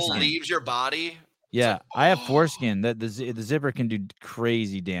Your have soul foreskin. leaves your body. Yeah, like, I have foreskin. That the zipper can do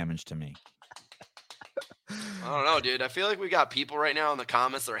crazy damage to me. I don't know, dude. I feel like we got people right now in the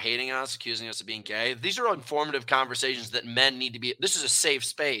comments that are hating on us, accusing us of being gay. These are informative conversations that men need to be. This is a safe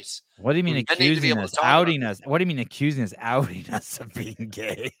space. What do you mean Men need to be accusing able to us, talk about outing us? What do you mean accusing us, outing us of being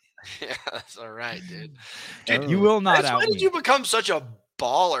gay? Yeah, that's all right, dude. Dude, you will not out Why did me. you become such a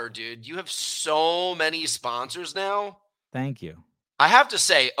baller, dude? You have so many sponsors now. Thank you. I have to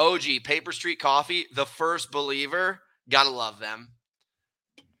say, OG, Paper Street Coffee, the first believer. Gotta love them.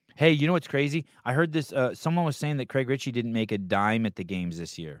 Hey, you know what's crazy? I heard this. Someone was saying that Craig Ritchie didn't make a dime at the games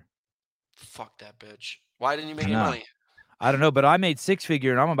this year. Fuck that bitch. Why didn't you make any No. money? I don't know, but I made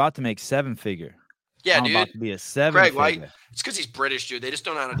 6-figure, and I'm about to make 7-figure. Yeah, I'm dude. about to be a 7-figure. Craig, why? It's because he's British, dude. They just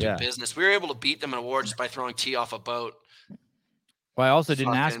don't know how to Yeah. do business. We were able to beat them in awards just by throwing tea off a boat. Well, I also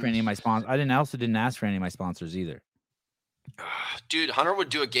didn't ask for Fucking- any of my sponsors. I didn't ask for any of my sponsors either. Dude, Hunter would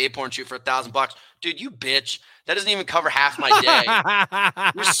do a gay porn shoot for $1,000. Dude, you bitch. That doesn't even cover half my day.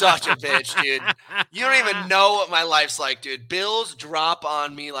 You're such a bitch, dude. You don't even know what my life's like, dude. Bills drop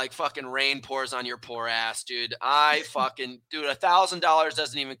on me like fucking rain pours on your poor ass, dude. Dude, $1,000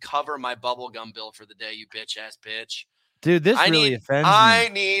 doesn't even cover my bubblegum bill for the day, you bitch ass bitch. Dude, this really offends me. I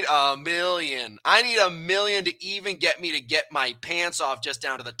need $1 million. I need $1 million to even get me to get my pants off just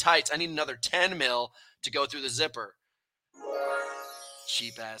down to the tights. I need another 10 mil to go through the zipper.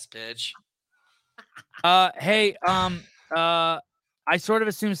 Cheap ass bitch. Hey, I sort of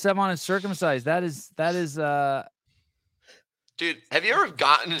assume Sevon is circumcised. That is Dude, have you ever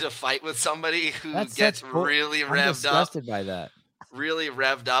gotten into a fight with somebody who gets really I'm revved up? disgusted by that. Really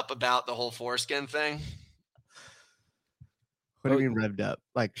revved up about the whole foreskin thing? What do you mean revved up?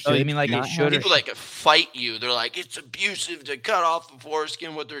 Like, Oh, you should, mean like not it should or People like fight you. They're like, it's abusive to cut off the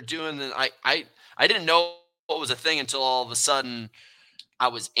foreskin, what they're doing. And I didn't know what was a thing until all of a sudden I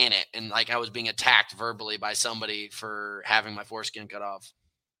was in it. And like I was being attacked verbally by somebody for having my foreskin cut off.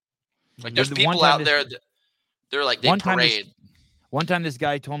 Like there's The one people time out this- there that they're like, they one time this- parade. One time this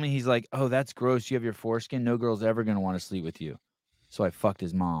guy told me, he's like, oh, that's gross. You have your foreskin. No girl's ever going to want to sleep with you. So I fucked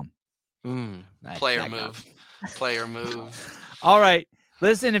his mom. Player move. Player move. All right.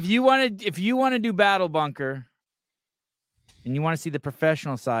 Listen, if you want to do Battle Bunker and you want to see the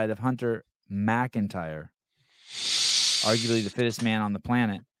professional side of Hunter McIntyre, arguably the fittest man on the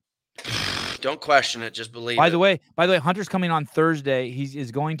planet. Don't question it. Just believe By it. the way, Hunter's coming on Thursday. He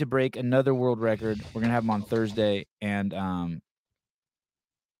is going to break another world record. We're going to have him on Thursday. And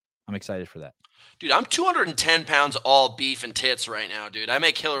I'm excited for that. Dude, I'm 210 pounds all beef and tits right now, dude. I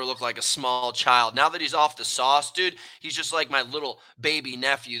make Hiller look like a small child. Now that he's off the sauce, dude, he's just like my little baby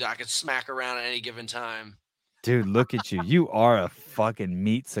nephew that I could smack around at any given time. Dude, look at you. You are a fucking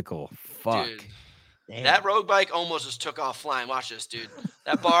meatsicle. Fuck. Dude, that road bike almost just took off flying. Watch this, dude.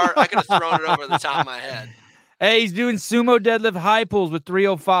 That bar, I could have thrown it over the top of my head. Hey, he's doing sumo deadlift high pulls with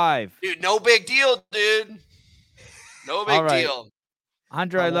 305. Dude, no big deal, dude. No big All right. deal.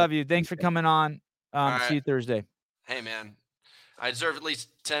 Hunter, I love you. Thanks for coming on. All See right. you Thursday. Hey, man. I deserve at least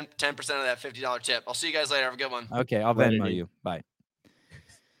 10% of that $50 tip. I'll see you guys later. Have a good one. Okay, I'll Later, Venmo dude. you. Bye.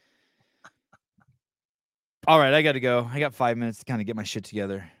 All right, I got to go. I got 5 minutes to kind of get my shit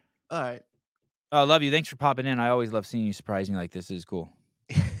together. All right. Oh, love you. Thanks for popping in. I always love seeing you surprising like this. This is cool.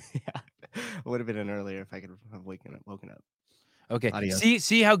 Yeah. Would have been in earlier if I could have woken up. Okay. Adios.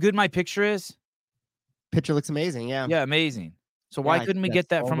 See how good my picture is? Picture looks amazing. Yeah. Yeah, amazing. So Yeah, why I couldn't we see get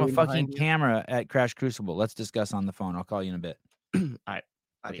that that from a scrolling fucking behind you. camera at Crash Crucible? Let's discuss on the phone. I'll call you in a bit. All right.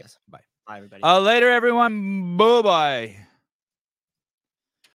 Adios. Bye. Bye, everybody. Later, everyone. Bye-bye.